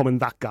is becoming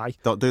that guy.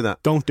 Don't do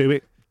that. Don't do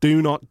it. Do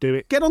not do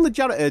it. Get on the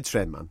Jarrett Hurd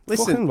train, man.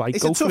 Listen, fucking right,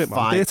 it's go a tough for it, man.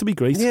 fight. Dare to be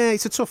great. Yeah,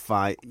 it's a tough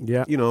fight.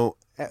 Yeah. You know,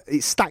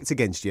 it's stacked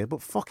against you,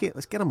 but fuck it,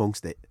 let's get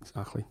amongst it.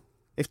 Exactly.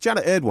 If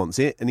Jarrett Hurd wants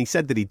it, and he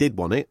said that he did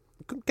want it,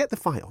 get the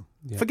fight on.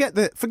 Yeah. Forget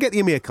the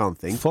Amir Khan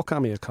thing. Fuck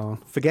Amir Khan.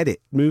 Forget it.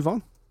 Move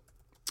on.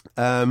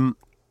 And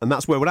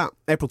that's where we're at.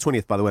 April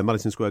 20th, by the way,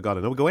 Madison Square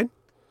Garden. Are we going?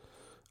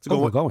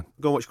 We're going.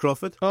 Go and watch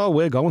Crawford? Oh,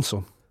 we're going,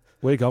 son.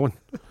 We're going.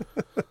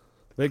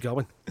 We're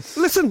going.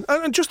 Listen,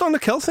 and just on the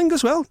Kell thing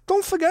as well,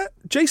 don't forget,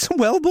 Jason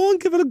Wellborn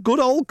give it a good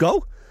old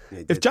go.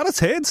 Yeah, if Jarrett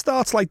Hurd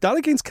starts like that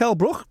against Kell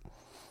Brook,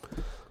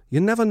 you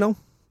never know.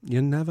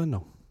 Yeah,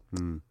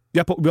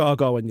 but we are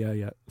going,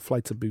 yeah.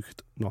 Flights are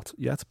booked, not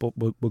yet, but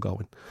we're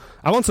going.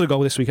 I wanted to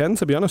go this weekend,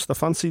 to be honest. I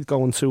fancied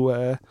going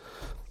to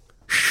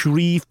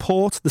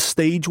Shreveport, the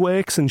stage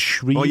works in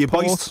Shreveport.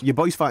 Oh, your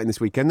boy's fighting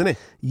this weekend, isn't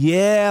he?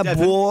 Yeah,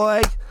 Devin.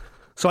 Boy.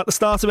 So at the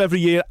start of every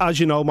year, as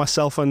you know,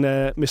 myself and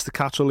Mr.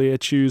 Cattrall here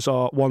choose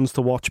our ones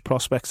to watch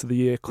prospects of the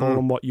year, call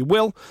them what you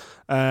will.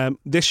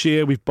 This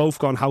year we've both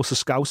gone House of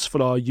Scouts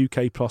for our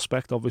UK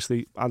prospect.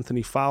 Obviously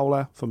Anthony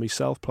Fowler for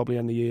myself, probably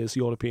end the year's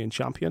European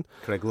champion.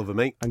 Craig Glover,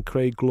 mate. And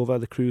Craig Glover,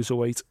 the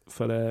cruiserweight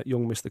for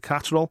young Mr.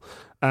 Cattrall.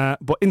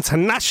 But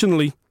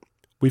internationally,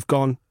 we've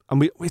gone...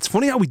 And it's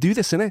funny how we do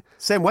this, isn't it?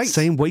 Same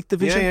weight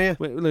division. Yeah.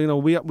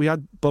 We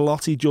had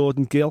Bellotti,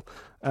 Jordan Gill.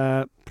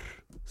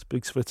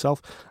 Speaks for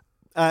itself.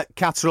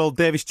 Cattrall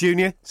Davis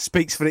Jr.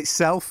 speaks for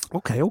itself.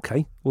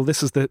 Okay. Well,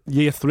 this is the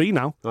year 3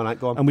 now. All right,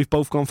 go on. And we've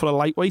both gone for a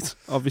lightweight.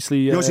 Obviously,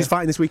 yours is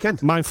fighting this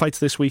weekend. Mine fights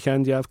this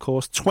weekend. Yeah, of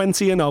course.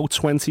 20-0,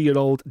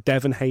 20-year-old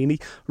Devin Haney.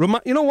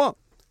 You know what?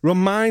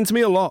 Reminds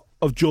me a lot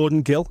of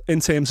Jordan Gill in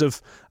terms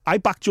of I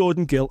backed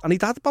Jordan Gill, and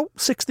he'd had about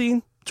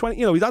 16. 20,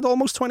 he'd had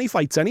almost 20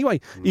 fights anyway,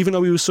 even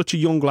though he was such a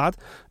young lad.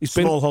 He's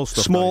been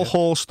small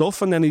hall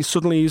stuff, and then he's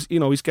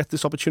get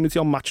this opportunity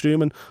on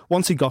Matchroom, and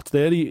once he got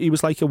there, he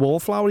was like a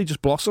wallflower. He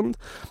just blossomed.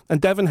 And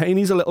Devin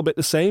Haney's a little bit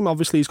the same.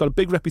 Obviously, he's got a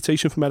big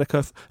reputation for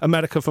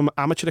America from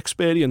amateur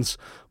experience,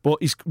 but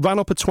he's ran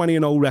up a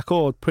 20-0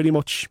 record, pretty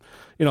much,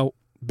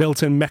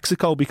 built in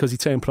Mexico because he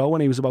turned pro when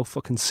he was about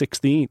fucking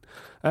 16.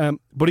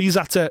 But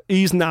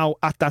he's now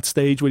at that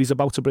stage where he's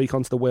about to break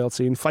onto the world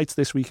scene. Fights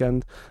this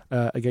weekend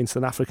against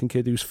an African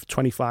kid who's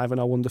 25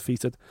 and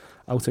undefeated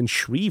out in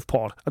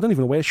Shreveport. I don't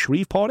even know where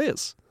Shreveport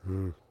is.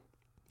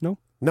 No?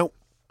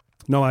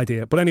 No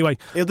idea. But anyway,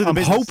 I'm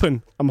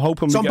hoping.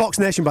 It's on Box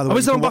Nation, by the way. Oh,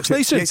 is it on Box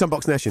Nation? Yeah, it's on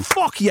Box Nation.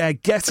 Fuck yeah,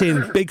 get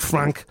in. Big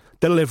Frank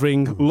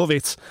delivering. Love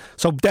it.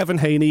 So Devin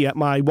Haney at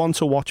my one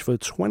to watch for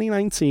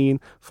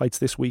 2019 fights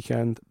this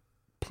weekend.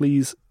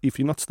 please, if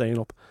you're not staying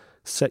up,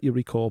 set your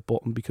record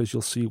button because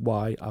you'll see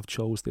why I've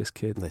chose this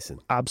kid. Listen,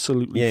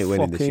 absolutely, you ain't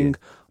winning this year.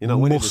 You're not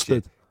winning this year.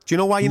 Do you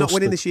know why you're not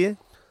winning this year?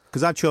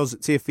 Because I chose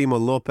Teofimo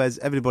Lopez.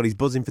 Everybody's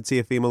buzzing for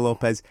Teofimo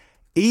Lopez.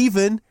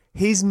 Even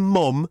his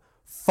mum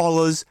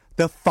follows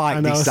the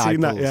Fight Disciples. Seen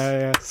that.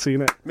 Yeah,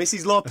 seen it.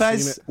 Mrs.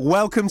 Lopez,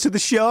 welcome to the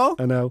show.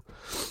 I know.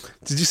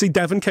 Did you see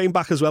Devon came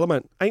back as well? I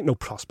went, ain't no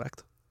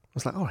prospect. I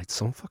was like, all right,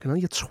 son, fucking hell,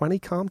 you're 20,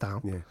 calm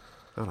down. Yeah,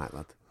 all right,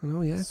 lad.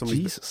 Oh, yeah,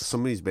 Jesus.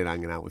 Somebody's been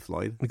hanging out with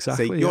Floyd.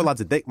 Exactly. See, your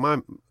lad's a dick.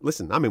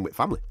 Listen, I'm in with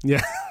family.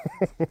 Yeah.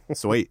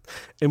 Sweet.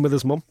 In with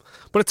his mum.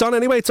 But it's on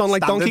anyway. It's on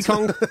like Donkey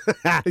Kong.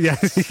 yeah.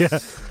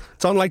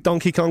 It's on like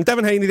Donkey Kong.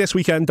 Devon Haney this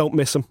weekend. Don't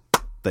miss him.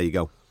 There you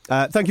go.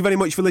 Thank you very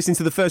much for listening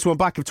to the first one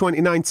back of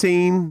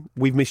 2019.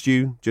 We've missed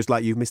you just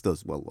like you've missed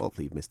us. Well,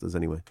 hopefully you've missed us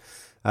anyway.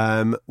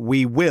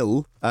 We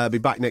will be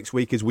back next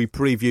week as we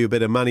preview a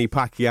bit of Manny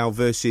Pacquiao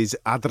versus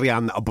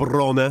Adrian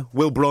Broner.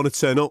 Will Broner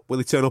turn up? Will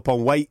he turn up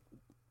on weight?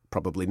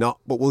 Probably not,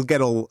 but we'll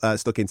get all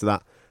stuck into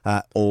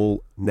that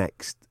all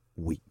next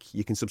week.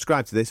 You can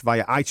subscribe to this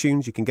via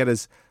iTunes. You can get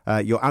us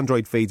your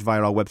Android feeds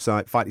via our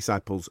website,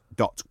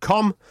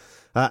 fightdisciples.com.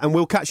 And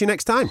we'll catch you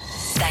next time.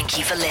 Thank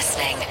you for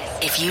listening.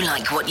 If you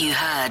like what you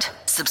heard,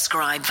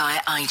 subscribe via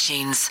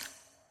iTunes.